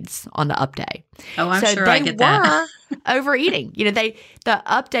caloric needs on the up day. Oh, I'm sure I get that. They were overeating. The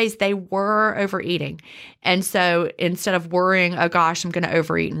up days they were overeating, and so instead of worrying, oh gosh, I'm going to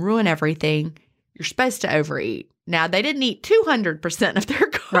overeat and ruin everything, you're supposed to overeat. Now they didn't eat 200% of their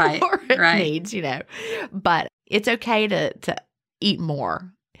caloric needs, but it's okay to eat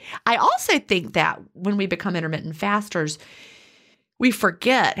more. I also think that when we become intermittent fasters, we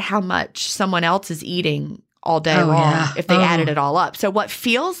forget how much someone else is eating all day long if they added it all up. So what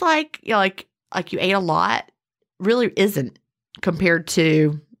feels like you ate a lot really isn't compared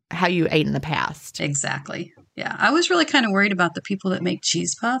to how you ate in the past. Exactly. Yeah. I was really kind of worried about the people that make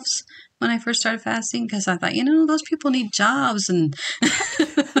cheese puffs when I first started fasting because I thought, those people need jobs and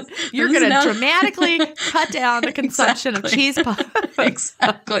you're going to dramatically cut down the consumption of cheese puffs.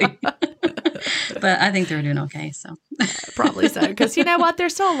 Exactly. But I think they're doing okay. So probably so. Because you know what?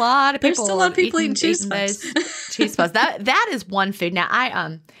 There's still a lot of people. Eating cheese puffs. Cheese puffs. That is one food. Now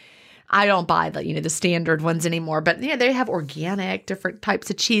I don't buy the standard ones anymore, but they have organic, different types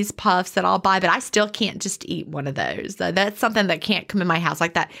of cheese puffs that I'll buy, but I still can't just eat one of those. That's something that can't come in my house.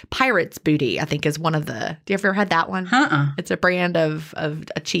 Like that Pirate's Booty, I think is one of the, do you ever had that one? It's a brand of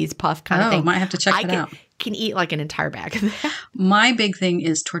a cheese puff kind of thing. Might have to check it out. Can eat like an entire bag of that. My big thing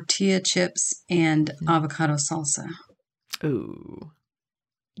is tortilla chips and avocado salsa. Ooh.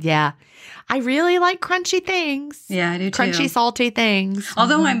 Yeah. I really like crunchy things. Yeah, I do too. Crunchy, salty things.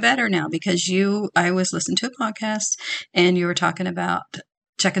 Although I'm better now because I was listening to a podcast and you were talking about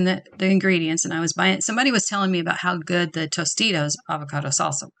checking the ingredients and I was buying, somebody was telling me about how good the Tostitos avocado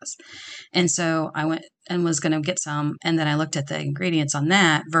salsa was. And so I went and was going to get some. And then I looked at the ingredients on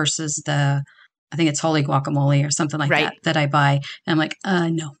that versus I think it's holy guacamole or something like that I buy. And I'm like,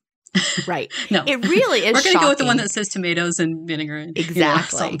 no. Right. No. It really is We're going to go with the one shocking. that says tomatoes and vinegar and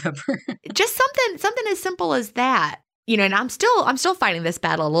salt and pepper. Just something as simple as that. And I'm still fighting this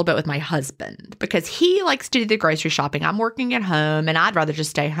battle a little bit with my husband because he likes to do the grocery shopping. I'm working at home and I'd rather just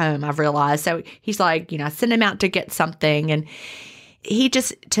stay home, I've realized. So he's like, I send him out to get something and he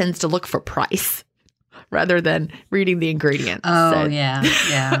just tends to look for price rather than reading the ingredients. Oh, so, yeah.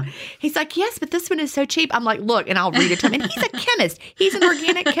 He's like, yes, but this one is so cheap. I'm like, look, and I'll read it to him. And he's a chemist. He's an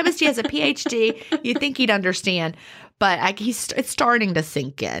organic chemist. He has a PhD. You'd think he'd understand. But it's starting to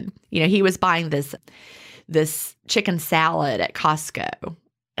sink in. He was buying this chicken salad at Costco.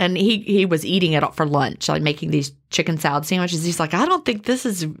 And he was eating it for lunch, like making these chicken salad sandwiches. He's like, I don't think this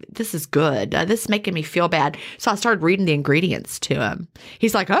is good. This is making me feel bad. So I started reading the ingredients to him.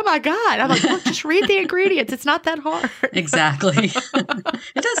 He's like, oh my God. I'm like, look, just read the ingredients. It's not that hard. Exactly.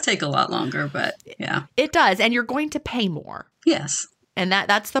 It does take a lot longer, but yeah. It does. And you're going to pay more. Yes. And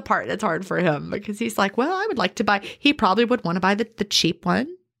that's the part that's hard for him because he's like, well, I would like to buy, he probably would want to buy the cheap one,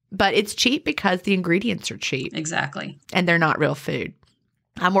 but it's cheap because the ingredients are cheap. Exactly. And they're not real food.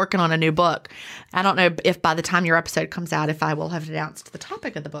 I'm working on a new book. I don't know if by the time your episode comes out, if I will have announced the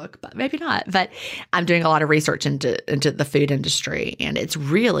topic of the book, but maybe not. But I'm doing a lot of research into the food industry. And it's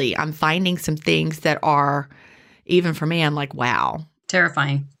really, I'm finding some things that are, even for me, I'm like, wow.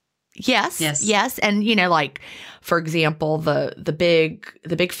 Terrifying. Yes. And, like, for example, the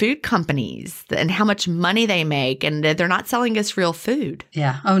big food companies and how much money they make, and they're not selling us real food.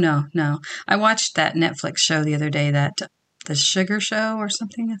 Yeah. Oh, no. I watched that Netflix show the other day, that The Sugar Show or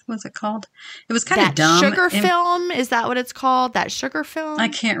something. What was it called? It was kind of dumb. Sugar film? Is that what it's called? That sugar film? I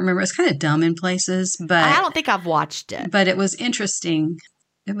can't remember. It's kind of dumb in places, but I don't think I've watched it. But it was interesting.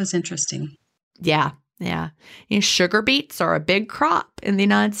 Yeah. Sugar beets are a big crop in the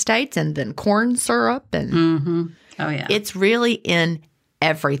United States, and then corn syrup. And mm-hmm. Oh, yeah. It's really in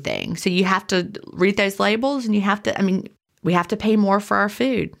everything. So you have to read those labels, and we have to pay more for our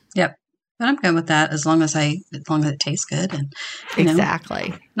food. Yep. But I'm good with that as long as it tastes good. And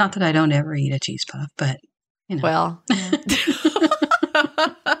exactly. Not that I don't ever eat a cheese puff, but Well,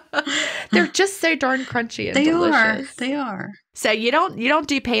 they're just so darn crunchy and delicious. They are. So you don't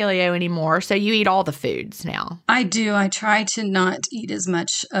do paleo anymore. So you eat all the foods now. I do. I try to not eat as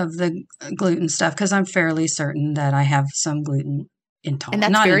much of the gluten stuff because I'm fairly certain that I have some gluten intolerance.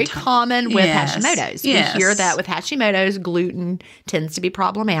 And that's very common with Hashimoto's. Yes. We hear that with Hashimoto's, gluten tends to be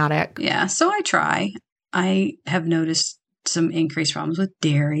problematic. Yeah. So I try. I have noticed some increased problems with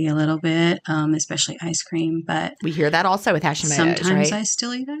dairy a little bit, especially ice cream. But we hear that also with Hashimoto's, sometimes right? I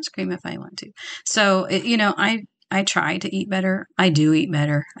still eat ice cream if I want to. So, I try to eat better. I do eat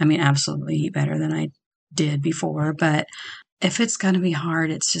better. I mean, absolutely eat better than I did before. But if it's going to be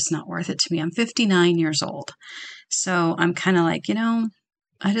hard, it's just not worth it to me. I'm 59 years old. So I'm kind of like, I'm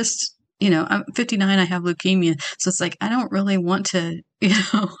 59, I have leukemia. So it's like, I don't really want to,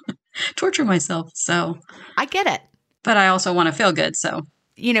 torture myself. So I get it. But I also want to feel good. So,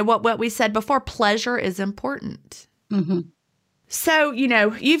 what we said before, pleasure is important. Mm-hmm. So,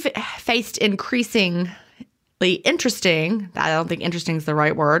 you've faced increasingly interesting, I don't think interesting is the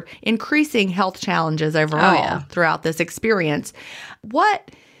right word, increasing health challenges overall throughout this experience.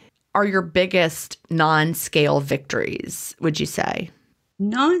 What are your biggest non-scale victories, would you say?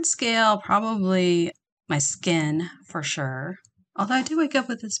 Non-scale, probably my skin for sure. Although I did wake up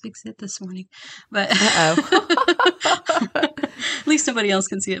with this big zit this morning, but at least nobody else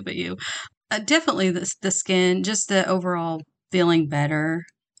can see it but you. Definitely the skin, just the overall feeling better.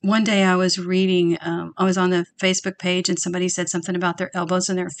 One day I was reading, I was on the Facebook page and somebody said something about their elbows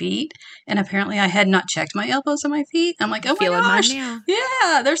and their feet. And apparently I had not checked my elbows and my feet. I'm like, oh my gosh. Mine now.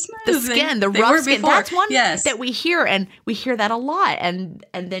 Yeah, they're smooth. The skin, the rough skin. Before. That's one that we hear, and we hear that a lot. And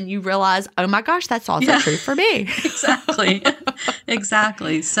then you realize, oh my gosh, that's also true for me. Exactly.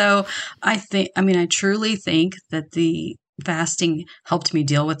 Exactly. So I truly think that the fasting helped me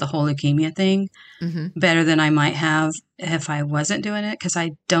deal with the whole leukemia thing better than I might have if I wasn't doing it, because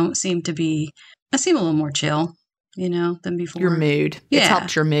I seem a little more chill, than before. Your mood. It's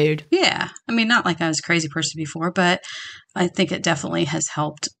helped your mood. Yeah. I mean, not like I was a crazy person before, but I think it definitely has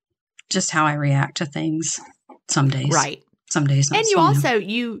helped just how I react to things some days. Right. Some days not. And you also,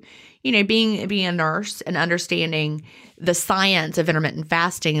 being a nurse and understanding the science of intermittent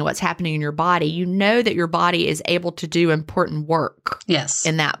fasting and what's happening in your body, you know that your body is able to do important work. Yes.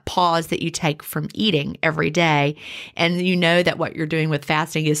 In that pause that you take from eating every day. And you know that what you're doing with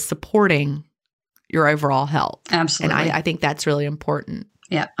fasting is supporting your overall health. Absolutely. And I think that's really important.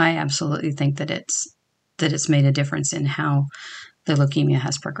 Yeah, I absolutely think that it's made a difference in how the leukemia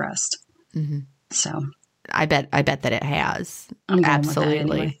has progressed. Mm-hmm. So I bet that it has. I'm going absolutely. with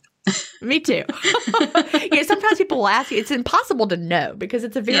that anyway. Me too. Sometimes people will ask you, it's impossible to know because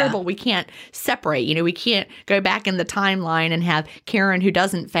it's a variable we can't separate. We can't go back in the timeline and have Karen who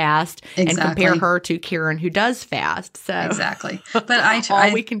doesn't fast and compare her to Karen who does fast. So exactly. But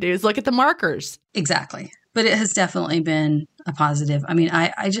all we can do is look at the markers. Exactly. But it has definitely been a positive. I mean,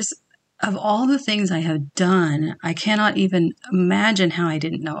 I just, of all the things I have done, I cannot even imagine how I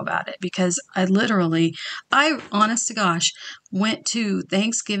didn't know about it, because I honest to gosh, went to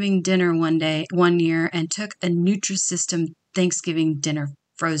Thanksgiving dinner one year and took a Nutrisystem Thanksgiving dinner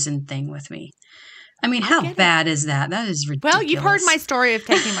frozen thing with me. I mean, how bad is that? That is ridiculous. Well, you've heard my story of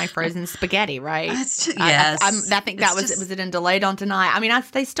taking my frozen spaghetti, right? Yes. I think that was it in Delay Don't Deny. I mean,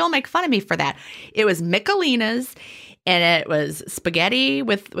 they still make fun of me for that. It was Michelina's. and it was spaghetti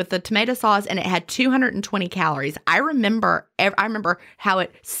with the tomato sauce, and it had 220 calories. I remember how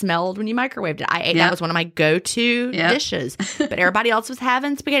it smelled when you microwaved it. I ate that was one of my go-to dishes. But everybody else was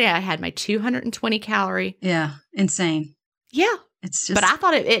having spaghetti. I had my 220 calorie. Yeah, insane. Yeah. It's just, but I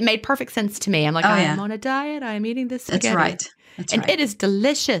thought it made perfect sense to me. I'm like, I am on a diet. I am eating this spaghetti. That's right. And it is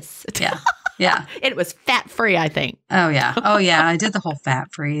delicious. Yeah. Yeah. It was fat-free, I think. Oh, yeah. Oh, yeah. I did the whole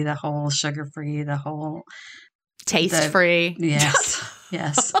fat-free, the whole sugar-free, the whole... Taste-free. Yes.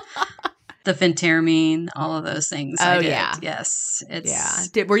 Yes. The phentermine, all of those things. Oh, I did. yeah. Yes.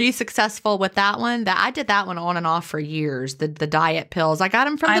 Were you successful with that one? I did that one on and off for years. The diet pills. I got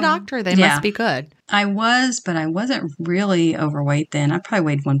them from the doctor. They must be good. I was, but I wasn't really overweight then. I probably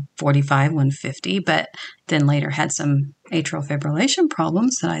weighed 145, 150, but then later had some atrial fibrillation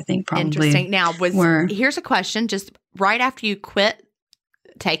problems that I think probably Interesting. Now, here's a question. Just right after you quit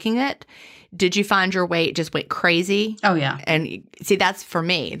taking it, did you find your weight just went crazy? Oh, yeah. And see, that's for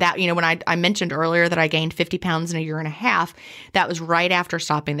me. That, when I mentioned earlier that I gained 50 pounds in a year and a half, that was right after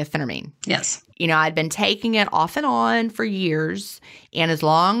stopping the phentermine. Yes. I'd been taking it off and on for years. And as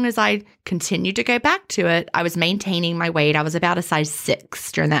long as I continued to go back to it, I was maintaining my weight. I was about a size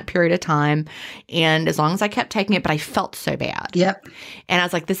 6 during that period of time. And as long as I kept taking it, but I felt so bad. Yep. And I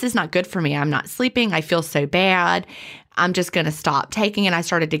was like, this is not good for me. I'm not sleeping. I feel so bad. I'm just going to stop taking it. I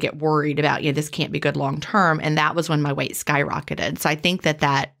started to get worried about, this can't be good long term. And that was when my weight skyrocketed. So I think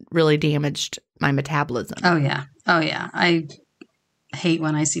that really damaged my metabolism. Oh, yeah. Oh, yeah. I hate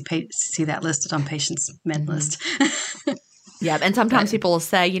when I see that listed on patients' med list. Yeah. And sometimes people will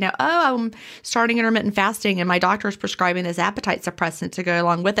say, I'm starting intermittent fasting and my doctor is prescribing this appetite suppressant to go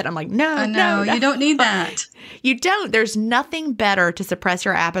along with it. I'm like, no, you don't need that. You don't. There's nothing better to suppress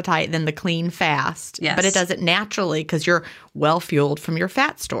your appetite than the clean fast. Yes. But it does it naturally because you're well fueled from your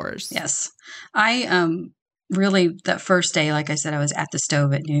fat stores. Yes. I really, that first day, like I said, I was at the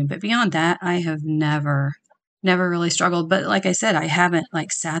stove at noon. But beyond that, I have never really struggled. But like I said, I haven't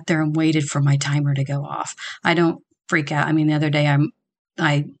sat there and waited for my timer to go off. I don't freak out. I mean, the other day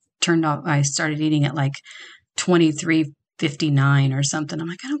I started eating at 23:59 or something. I'm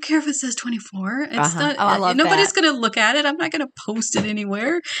like, I don't care if it says 24. It's not, I love nobody's that. going to look at it. I'm not going to post it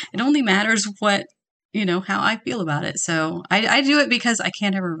anywhere. It only matters what, how I feel about it. So I do it because I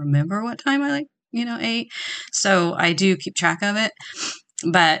can't ever remember what time I ate. So I do keep track of it,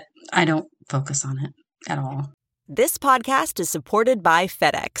 but I don't focus on it at all. This podcast is supported by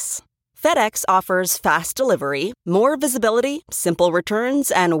FedEx. FedEx offers fast delivery, more visibility, simple returns,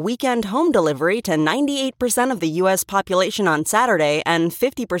 and weekend home delivery to 98% of the U.S. population on Saturday and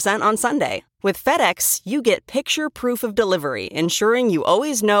 50% on Sunday. With FedEx, you get picture proof of delivery, ensuring you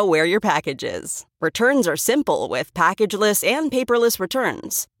always know where your package is. Returns are simple with packageless and paperless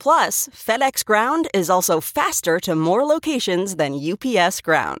returns. Plus, FedEx Ground is also faster to more locations than UPS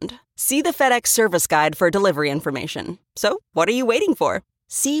Ground. See the FedEx service guide for delivery information. So, what are you waiting for?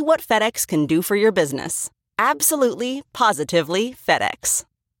 See what FedEx can do for your business. Absolutely, positively FedEx.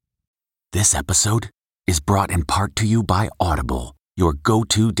 This episode is brought in part to you by Audible, your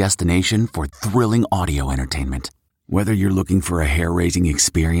go-to destination for thrilling audio entertainment. Whether you're looking for a hair-raising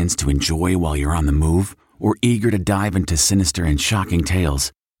experience to enjoy while you're on the move or eager to dive into sinister and shocking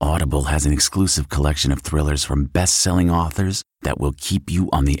tales, Audible has an exclusive collection of thrillers from best-selling authors that will keep you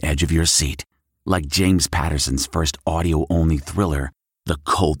on the edge of your seat. Like James Patterson's first audio-only thriller, The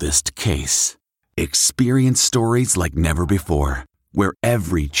Coldest Case. Experience stories like never before, where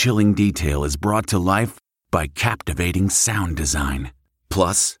every chilling detail is brought to life by captivating sound design.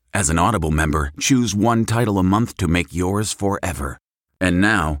 Plus, as an Audible member, choose one title a month to make yours forever. And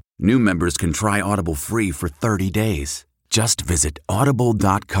now, new members can try Audible free for 30 days. Just visit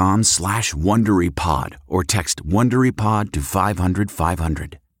audible.com/WonderyPod or text WonderyPod to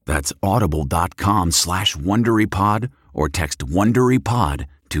 500-500. That's audible.com/WonderyPod or text WonderyPod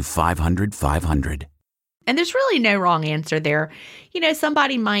to 500-500. And there's really no wrong answer there.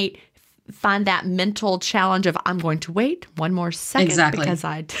 Somebody might find that mental challenge of, I'm going to wait one more second because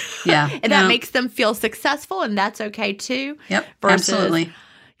and that makes them feel successful, and that's okay too. Yep, versus, absolutely.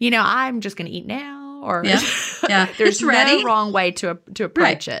 I'm just going to eat now. Or yeah. There's no wrong way to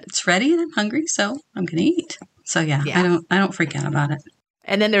approach it. It's ready and I'm hungry, so I'm going to eat. So I don't freak out about it.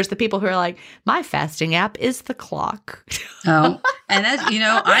 And then there's the people who are like, my fasting app is the clock. Oh, and that's,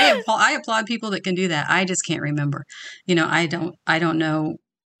 I applaud people that can do that. I just can't remember. I don't know.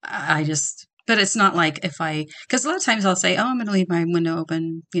 But it's not like because a lot of times I'll say, I'm going to leave my window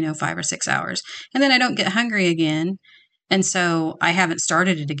open, 5 or 6 hours. And then I don't get hungry again. And so I haven't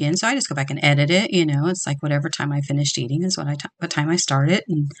started it again. So I just go back and edit it. It's like whatever time I finished eating is what time I start it.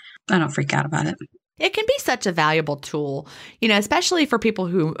 And I don't freak out about it. It can be such a valuable tool, especially for people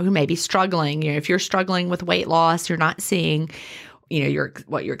who may be struggling. If you're struggling with weight loss, you're not seeing,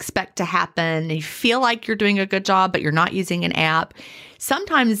 what you expect to happen, and you feel like you're doing a good job, but you're not using an app.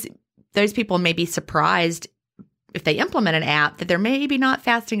 Sometimes those people may be surprised if they implement an app that they're maybe not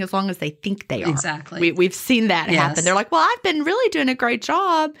fasting as long as they think they are. Exactly. We've seen that happen. They're like, well, I've been really doing a great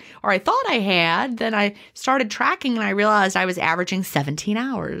job, or I thought I had. Then I started tracking and I realized I was averaging 17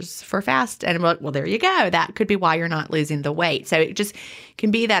 hours for fast. And I'm like, well, there you go. That could be why you're not losing the weight. So it just can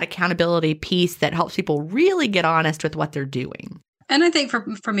be that accountability piece that helps people really get honest with what they're doing. And I think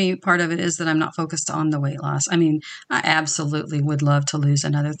for me, part of it is that I'm not focused on the weight loss. I mean, I absolutely would love to lose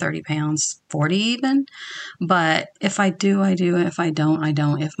another 30 pounds, 40 even. But if I do, I do. If I don't, I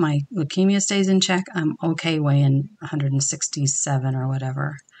don't. If my leukemia stays in check, I'm okay weighing 167 or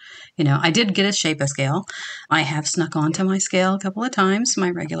whatever. I did get a Shape-A scale. I have snuck onto my scale a couple of times,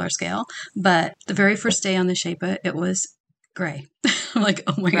 my regular scale. But the very first day on the Shape-A, it was gray. I'm like,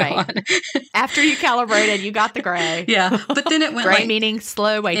 oh my God. After you calibrated, you got the gray. Yeah. But then it went gray meaning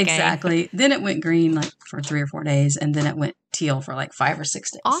slow weight gain. Exactly. Then it went green for 3 or 4 days, and then it went teal for 5 or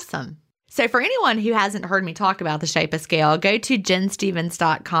 6 days. Awesome. So for anyone who hasn't heard me talk about the Shape-A scale, go to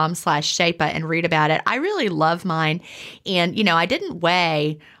jenstevens.com/Shape-A and read about it. I really love mine. And, I didn't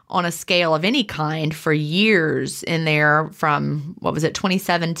weigh on a scale of any kind for years in there from,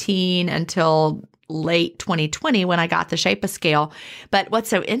 2017 until late 2020 when I got the Shape-A scale. But what's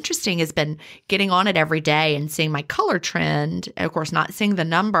so interesting has been getting on it every day and seeing my color trend. Of course, not seeing the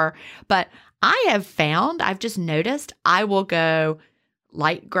number, but I've just noticed I will go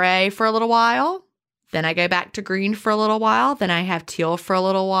light gray for a little while. Then I go back to green for a little while. Then I have teal for a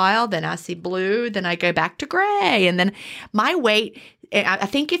little while. Then I see blue. Then I go back to gray. And then my weight, I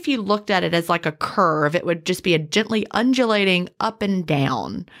think if you looked at it as like a curve, it would just be a gently undulating up and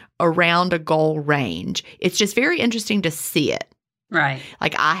down around a goal range. It's just very interesting to see it. Right.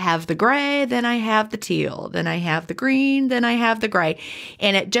 Like I have the gray, then I have the teal, then I have the green, then I have the gray.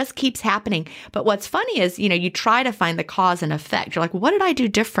 And it just keeps happening. But what's funny is, you try to find the cause and effect. You're like, what did I do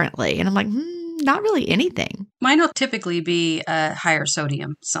differently? And I'm like, not really anything. Mine will typically be a higher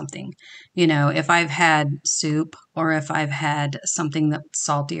sodium something. If I've had soup or if I've had something that's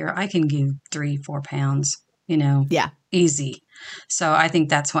saltier, I can give 3-4 pounds, Yeah. Easy. So I think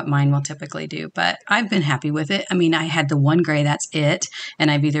that's what mine will typically do. But I've been happy with it. I mean, I had the one gray, that's it. And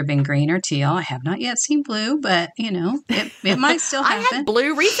I've either been green or teal. I have not yet seen blue, but, it might still happen. I had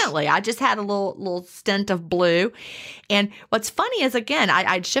blue recently. I just had a little stint of blue. And what's funny is, again,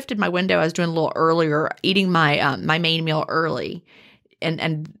 I'd shifted my window. I was doing a little earlier, eating my my main meal early.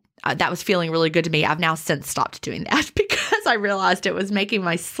 And that was feeling really good to me. I've now since stopped doing that because I realized it was making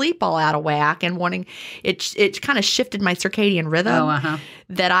my sleep all out of whack and wanting it kind of shifted my circadian rhythm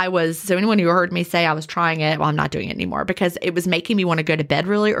that I was. So anyone who heard me say I was trying it, well, I'm not doing it anymore because it was making me want to go to bed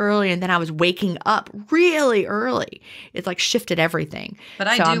really early. And then I was waking up really early. It's like shifted everything. But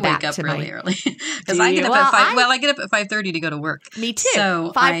I do wake up really early because I get up at 5. I get up at 5:30 to go to work. Me too.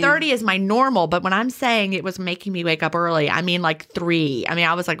 So 5:30 is my normal. But when I'm saying it was making me wake up early, I mean like 3. I mean,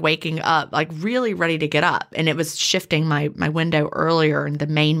 I was like waking up, like really ready to get up. And it was shifting my window earlier and the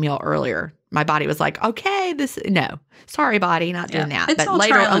main meal earlier. My body was like, okay, sorry, body, not doing that. But a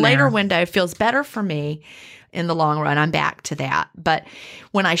later window feels better for me in the long run. I'm back to that. But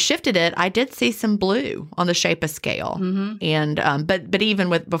when I shifted it, I did see some blue on the Shape-A scale. Mm-hmm. And but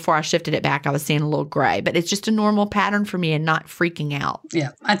even before I shifted it back, I was seeing a little gray. But it's just a normal pattern for me and not freaking out. Yeah,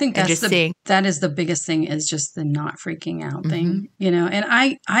 I think that is the biggest thing, is just the not freaking out thing. And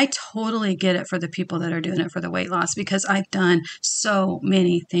I totally get it for the people that are doing it for the weight loss, because I've done so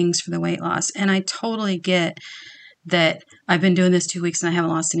many things for the weight loss. And I totally get that I've been doing this 2 weeks and I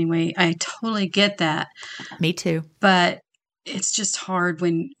haven't lost any weight. I totally get that. Me too. But it's just hard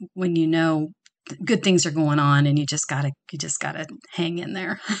when good things are going on and you just gotta hang in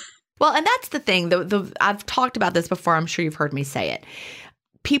there. Well, and that's the thing. I've talked about this before. I'm sure you've heard me say it.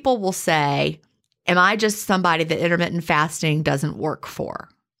 People will say, am I just somebody that intermittent fasting doesn't work for?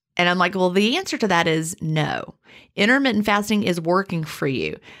 And I'm like, well, the answer to that is no. Intermittent fasting is working for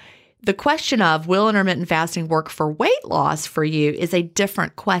you. The question of will intermittent fasting work for weight loss for you is a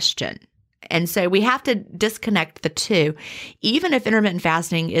different question. And so we have to disconnect the two. Even if intermittent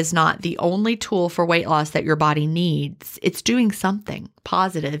fasting is not the only tool for weight loss that your body needs, it's doing something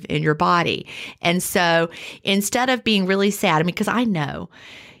positive in your body. And so instead of being really sad, because I know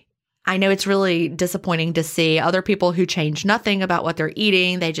it's really disappointing to see other people who change nothing about what they're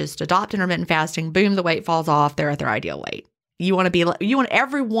eating. They just adopt intermittent fasting, boom, the weight falls off. They're at their ideal weight. You want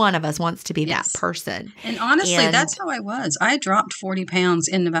every one of us wants to be Yes. that person. And honestly, that's how I was. I dropped 40 pounds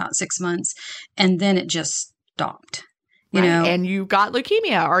in about 6 months, and then it just stopped. You know, and you got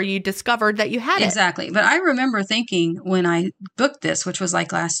leukemia, or you discovered that you had it. Exactly. But I remember thinking when I booked this, which was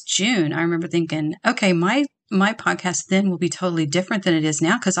like last June, I remember thinking, okay, my podcast then will be totally different than it is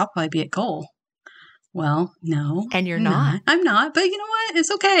now because I'll probably be at goal. Well, no. And you're not. I'm not. But you know what?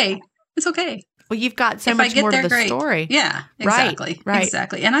 It's okay. It's okay. Well, you've got so much more to the story. Yeah, exactly. Right.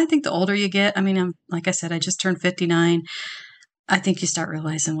 Exactly. And I think the older you get, I mean, like I said, I just turned 59. I think you start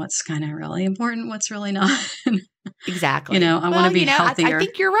realizing what's kind of really important, what's really not. Exactly. You know, I want to be healthier. I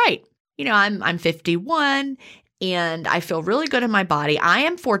think you're right. You know, I'm 51 and I feel really good in my body. I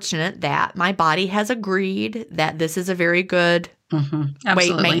am fortunate that my body has agreed that this is a very good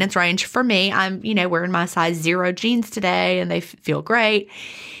weight maintenance range for me. I'm, wearing my size 0 jeans today and they feel great.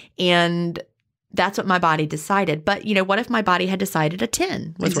 And that's what my body decided. But, what if my body had decided a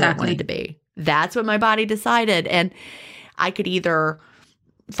 10 was where I wanted to be? That's what my body decided. And I could either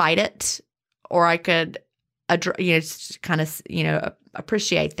fight it or I could,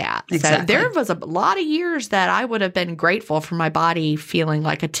 appreciate that. Exactly. So there was a lot of years that I would have been grateful for my body feeling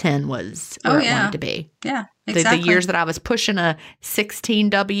like a 10 was where it wanted to be. Yeah, exactly. The years that I was pushing a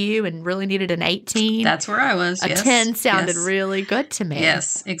 16W and really needed an 18. That's where I was. A 10 sounded really good to me.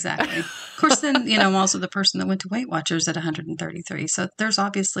 Yes, exactly. Of course, then, I'm also the person that went to Weight Watchers at 133. So there's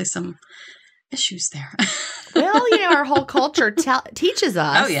obviously some issues there. Well, our whole culture teaches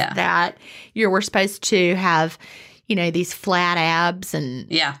us that we're supposed to have, these flat abs and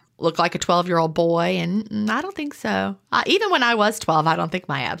look like a 12-year-old boy. And I don't think so. Even when I was 12, I don't think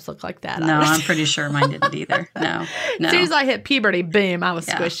my abs looked like that. No, I'm pretty sure mine didn't either. No. As soon as I hit puberty, boom, I was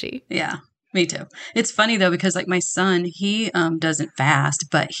squishy. Yeah. Me too. It's funny though, because like my son, he doesn't fast,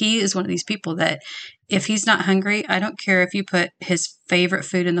 but he is one of these people that if he's not hungry, I don't care if you put his favorite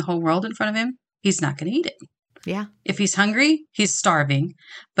food in the whole world in front of him, he's not going to eat it. Yeah. If he's hungry, he's starving.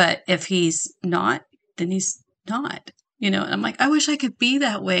 But if he's not, then he's not. And I'm like, I wish I could be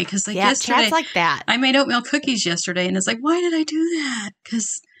that way. Because yesterday, Chad's like that. I made oatmeal cookies yesterday, and it's like, why did I do that?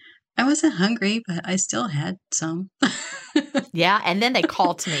 Because I wasn't hungry, but I still had some. Yeah, and then they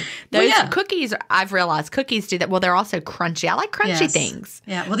call to me. Those cookies, I've realized cookies do that. Well, they're also crunchy. I like crunchy things.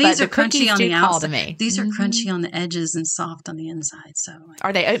 Yeah, well, these are crunchy on the outside. To me. These are crunchy on the edges and soft on the inside. So,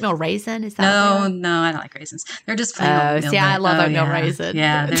 are they oatmeal raisin? Is that no, I don't like raisins. They're just plain oatmeal. See, I love oatmeal raisin.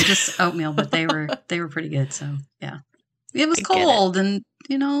 Yeah, they're just oatmeal, but they were pretty good. So, yeah, it was cold, and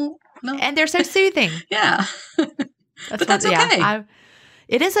no, and they're so soothing. Yeah, but that's okay.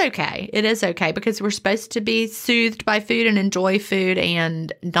 It is okay. It is okay because we're supposed to be soothed by food and enjoy food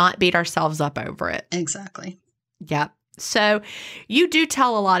and not beat ourselves up over it. Exactly. Yep. So you do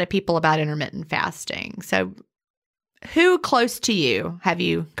tell a lot of people about intermittent fasting. So who close to you have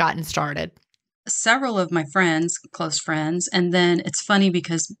you gotten started? Several of my friends, close friends. And then it's funny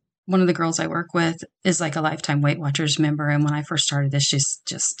because one of the girls I work with is like a lifetime Weight Watchers member. And when I first started this, she's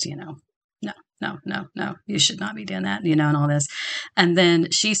just, no, you should not be doing that, and all this. And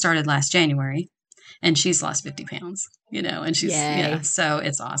then she started last January and she's lost 50 pounds, and she's, so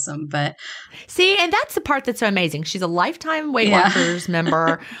it's awesome. But see, and that's the part that's so amazing. She's a lifetime Weight Watchers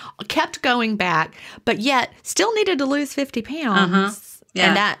member, kept going back, but yet still needed to lose 50 pounds. Yeah.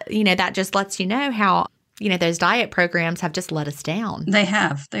 And that, that just lets you know how, those diet programs have just let us down. They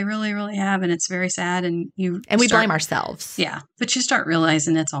have. They really, really have. And it's very sad. And we blame ourselves. Yeah. But you start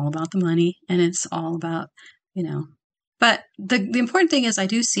realizing it's all about the money and it's all about, But the important thing is I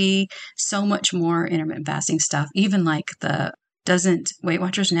do see so much more intermittent fasting stuff, even like doesn't Weight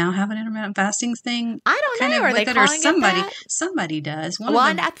Watchers now have an intermittent fasting thing? I don't know. Are they calling it that? Somebody does.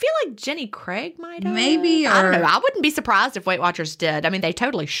 I feel like Jenny Craig might have. Maybe. I don't know. I wouldn't be surprised if Weight Watchers did. I mean, they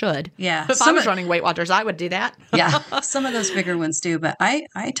totally should. Yeah. If I was running Weight Watchers, I would do that. Yeah. Some of those bigger ones do. But I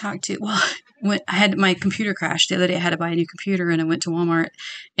talked to, when I had my computer crash the other day, I had to buy a new computer and I went to Walmart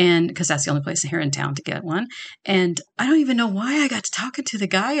because that's the only place here in town to get one. And I don't even know why I got to talking to the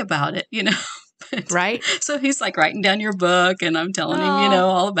guy about it, Right. So he's like writing down your book and I'm telling him,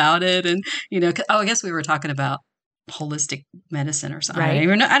 all about it. And, I guess we were talking about holistic medicine or something. Right.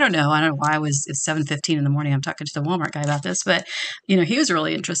 I don't know. I don't know why it's 7:15 in the morning. I'm talking to the Walmart guy about this, but he was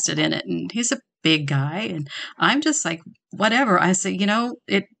really interested in it and he's a big guy. And I'm just like, whatever. I say,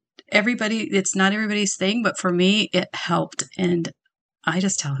 it's not everybody's thing, but for me, it helped. And I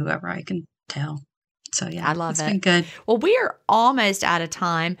just tell whoever I can tell. So, yeah, I love it. It's been good. Well, we are almost out of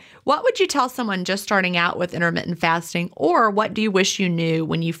time. What would you tell someone just starting out with intermittent fasting, or what do you wish you knew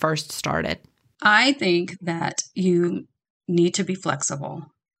when you first started? I think that you need to be flexible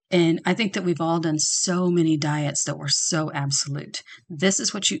And I think that we've all done so many diets that were so absolute. This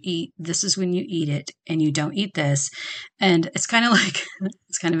is what you eat. This is when you eat it, and you don't eat this. And it's kind of like,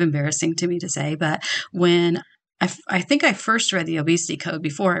 it's kind of embarrassing to me to say, but when I think I first read the obesity code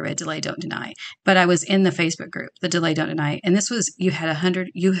before I read Delay Don't Deny, but I was in the Facebook group, the Delay Don't Deny. And this was, you had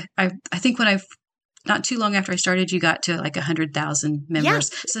 100, I think when not too long after I started, you got to like 100,000 members.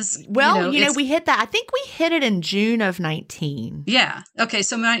 Yeah. So, we hit that. I think we hit it in June of 19. Yeah. Okay.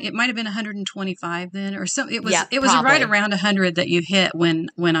 So it might have been 125 then, or so. It was probably right around 100 that you hit when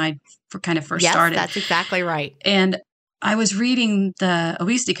I kind of first started. Yes, that's exactly right. And I was reading the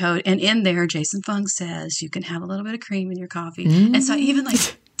obesity code, and in there, Jason Fung says you can have a little bit of cream in your coffee. And so I even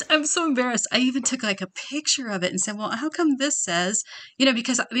I'm so embarrassed. I even took like a picture of it and said, well, how come this says,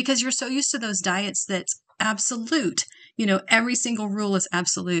 because you're so used to those diets that's absolute, every single rule is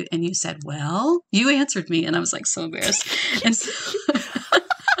absolute. And you said, well, you answered me. And I was like, so embarrassed. And so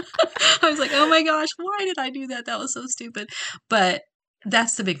I was like, oh my gosh, why did I do that? That was so stupid. But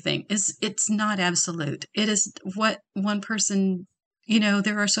that's the big thing, is it's not absolute. It is what one person,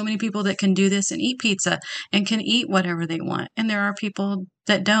 there are so many people that can do this and eat pizza and can eat whatever they want. And there are people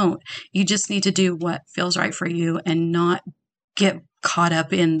that don't. You just need to do what feels right for you and not get caught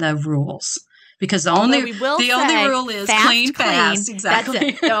up in the rules. Because the only rule is clean, fast. Exactly.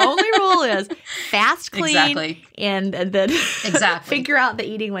 That's it. The only rule is fast, clean, exactly. and then exactly. figure out the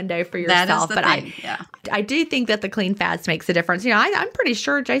eating window for yourself. That is the but thing. I do think that the clean fast makes a difference. I'm pretty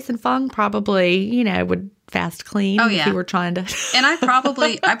sure Jason Fung probably, would fast clean if he were trying to. And I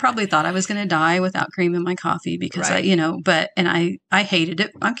probably thought I was going to die without cream in my coffee because I hated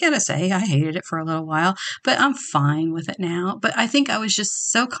it. I'm going to say I hated it for a little while, but I'm fine with it now. But I think I was just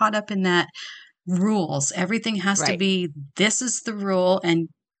so caught up in that rules. Everything has to be, this is the rule. And,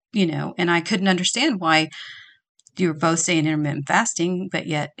 and I couldn't understand why you were both saying intermittent fasting, but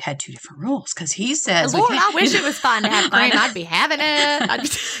yet had two different rules. Because he says, Lord, I wish it was fun to have cream. I'd be having it.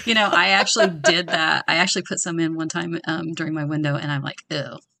 I actually did that. I actually put some in one time during my window, and I'm like,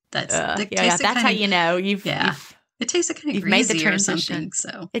 ew, that's how you know you've it tastes kind of you've greasy made the transition. Or something.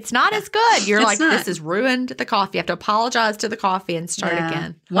 So it's not as good. You're this has ruined the coffee. You have to apologize to the coffee and start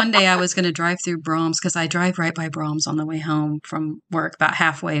again. One day I was going to drive through Brahms because I drive right by Brahms on the way home from work, about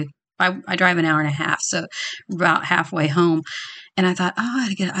halfway. I drive an hour and a half, so about halfway home. And I thought, I had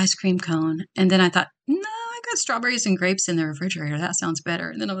to get an ice cream cone. And then I thought, no, I got strawberries and grapes in the refrigerator. That sounds better.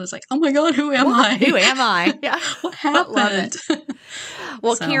 And then I was like, oh my God, who am I? Who am I? Yeah. What happened?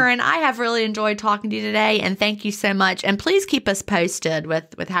 Well, Karen, I have really enjoyed talking to you today, and thank you so much. And please keep us posted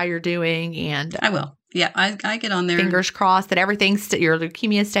with how you're doing. And I will. Yeah, I get on there. Fingers crossed that everything, your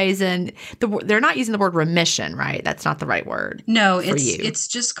leukemia stays in. They're not using the word remission, right? That's not the right word. No, it's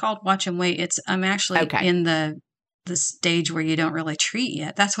just called watch and wait. I'm actually in the stage where you don't really treat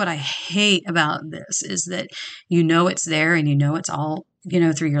yet. That's what I hate about this, is that it's there and it's all,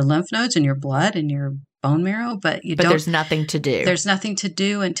 through your lymph nodes and your blood and your bone marrow, but there's nothing to do. There's nothing to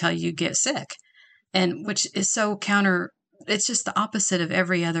do until you get sick. And which is so it's just the opposite of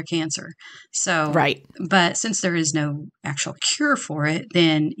every other cancer. So, but since there is no actual cure for it,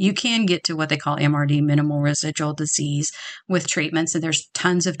 then you can get to what they call MRD, minimal residual disease, with treatments. And there's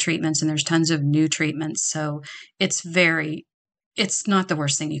tons of treatments and there's tons of new treatments. So it's not the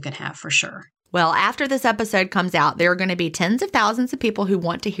worst thing you can have, for sure. Well, after this episode comes out, there are going to be tens of thousands of people who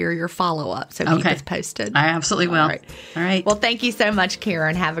want to hear your follow-up. So keep us posted. I absolutely will. All right. Well, thank you so much,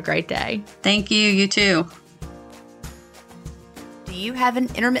 Karen. Have a great day. Thank you. You too. Do you have an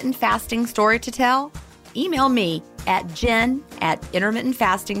intermittent fasting story to tell? Email me at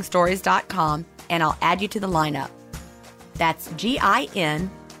jen@intermittentfastingstories.com and I'll add you to the lineup. That's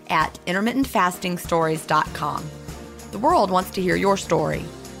GIN@intermittentfastingstories.com. The world wants to hear your story.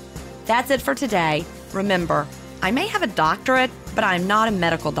 That's it for today. Remember, I may have a doctorate, but I'm not a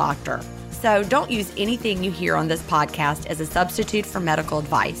medical doctor. So don't use anything you hear on this podcast as a substitute for medical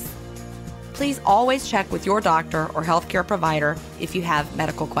advice. Please always check with your doctor or healthcare provider if you have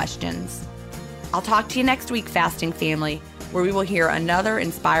medical questions. I'll talk to you next week, Fasting Family, where we will hear another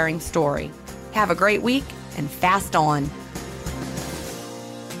inspiring story. Have a great week and fast on.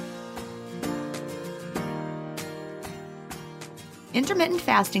 Intermittent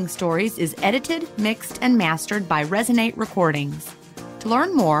Fasting Stories is edited, mixed, and mastered by Resonate Recordings. To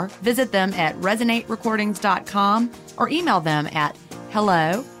learn more, visit them at resonaterecordings.com or email them at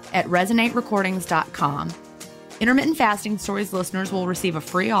hello@resonaterecordings.com. Intermittent Fasting Stories listeners will receive a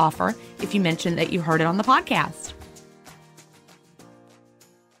free offer if you mention that you heard it on the podcast.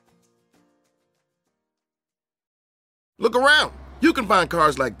 Look around. You can find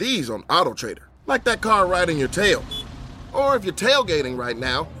cars like these on AutoTrader, like that car right in your tail. Or if you're tailgating right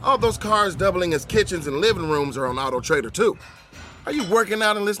now, all those cars doubling as kitchens and living rooms are on AutoTrader too. Are you working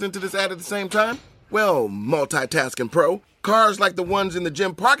out and listening to this ad at the same time? Well, multitasking pro, cars like the ones in the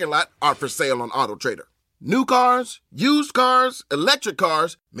gym parking lot are for sale on AutoTrader. New cars, used cars, electric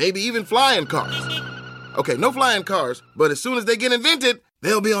cars, maybe even flying cars. Okay, no flying cars, but as soon as they get invented,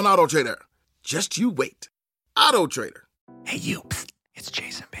 they'll be on AutoTrader. Just you wait. AutoTrader. Hey, you. Psst, it's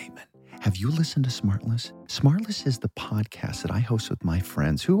Jason Bateman. Have you listened to Smartless? Smartless is the podcast that I host with my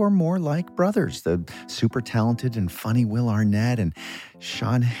friends who are more like brothers. The super talented and funny Will Arnett and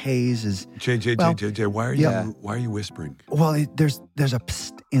Sean Hayes is... JJ, why are you whispering? Well, there's a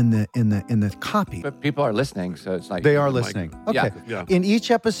psst in the copy. But people are listening, so it's like... They are listening. Okay. Yeah. In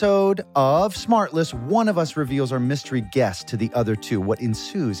each episode of Smartless, one of us reveals our mystery guest to the other two. What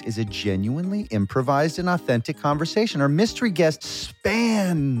ensues is a genuinely improvised and authentic conversation. Our mystery guests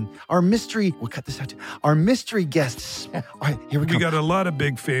span... We'll cut this out too. Our mystery guests... All right, here we go. We got a lot of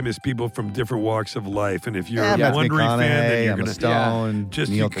big famous people from different walks of life, and if you're a Matthew Wondery fan, then you're Emma going Stone,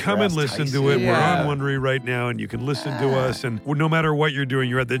 just Neil you come and deGrasse listen Tyson. to it. Yeah. We're on Wondery right now, and you can listen to us. And no matter what you're doing,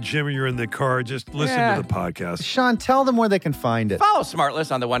 you're at the gym or you're in the car, just listen to the podcast. Sean, tell them where they can find it. Follow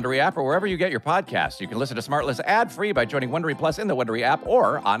Smartless on the Wondery app or wherever you get your podcasts. You can listen to Smartless ad-free by joining Wondery Plus in the Wondery app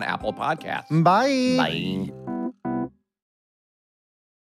or on Apple Podcasts. Bye. Bye.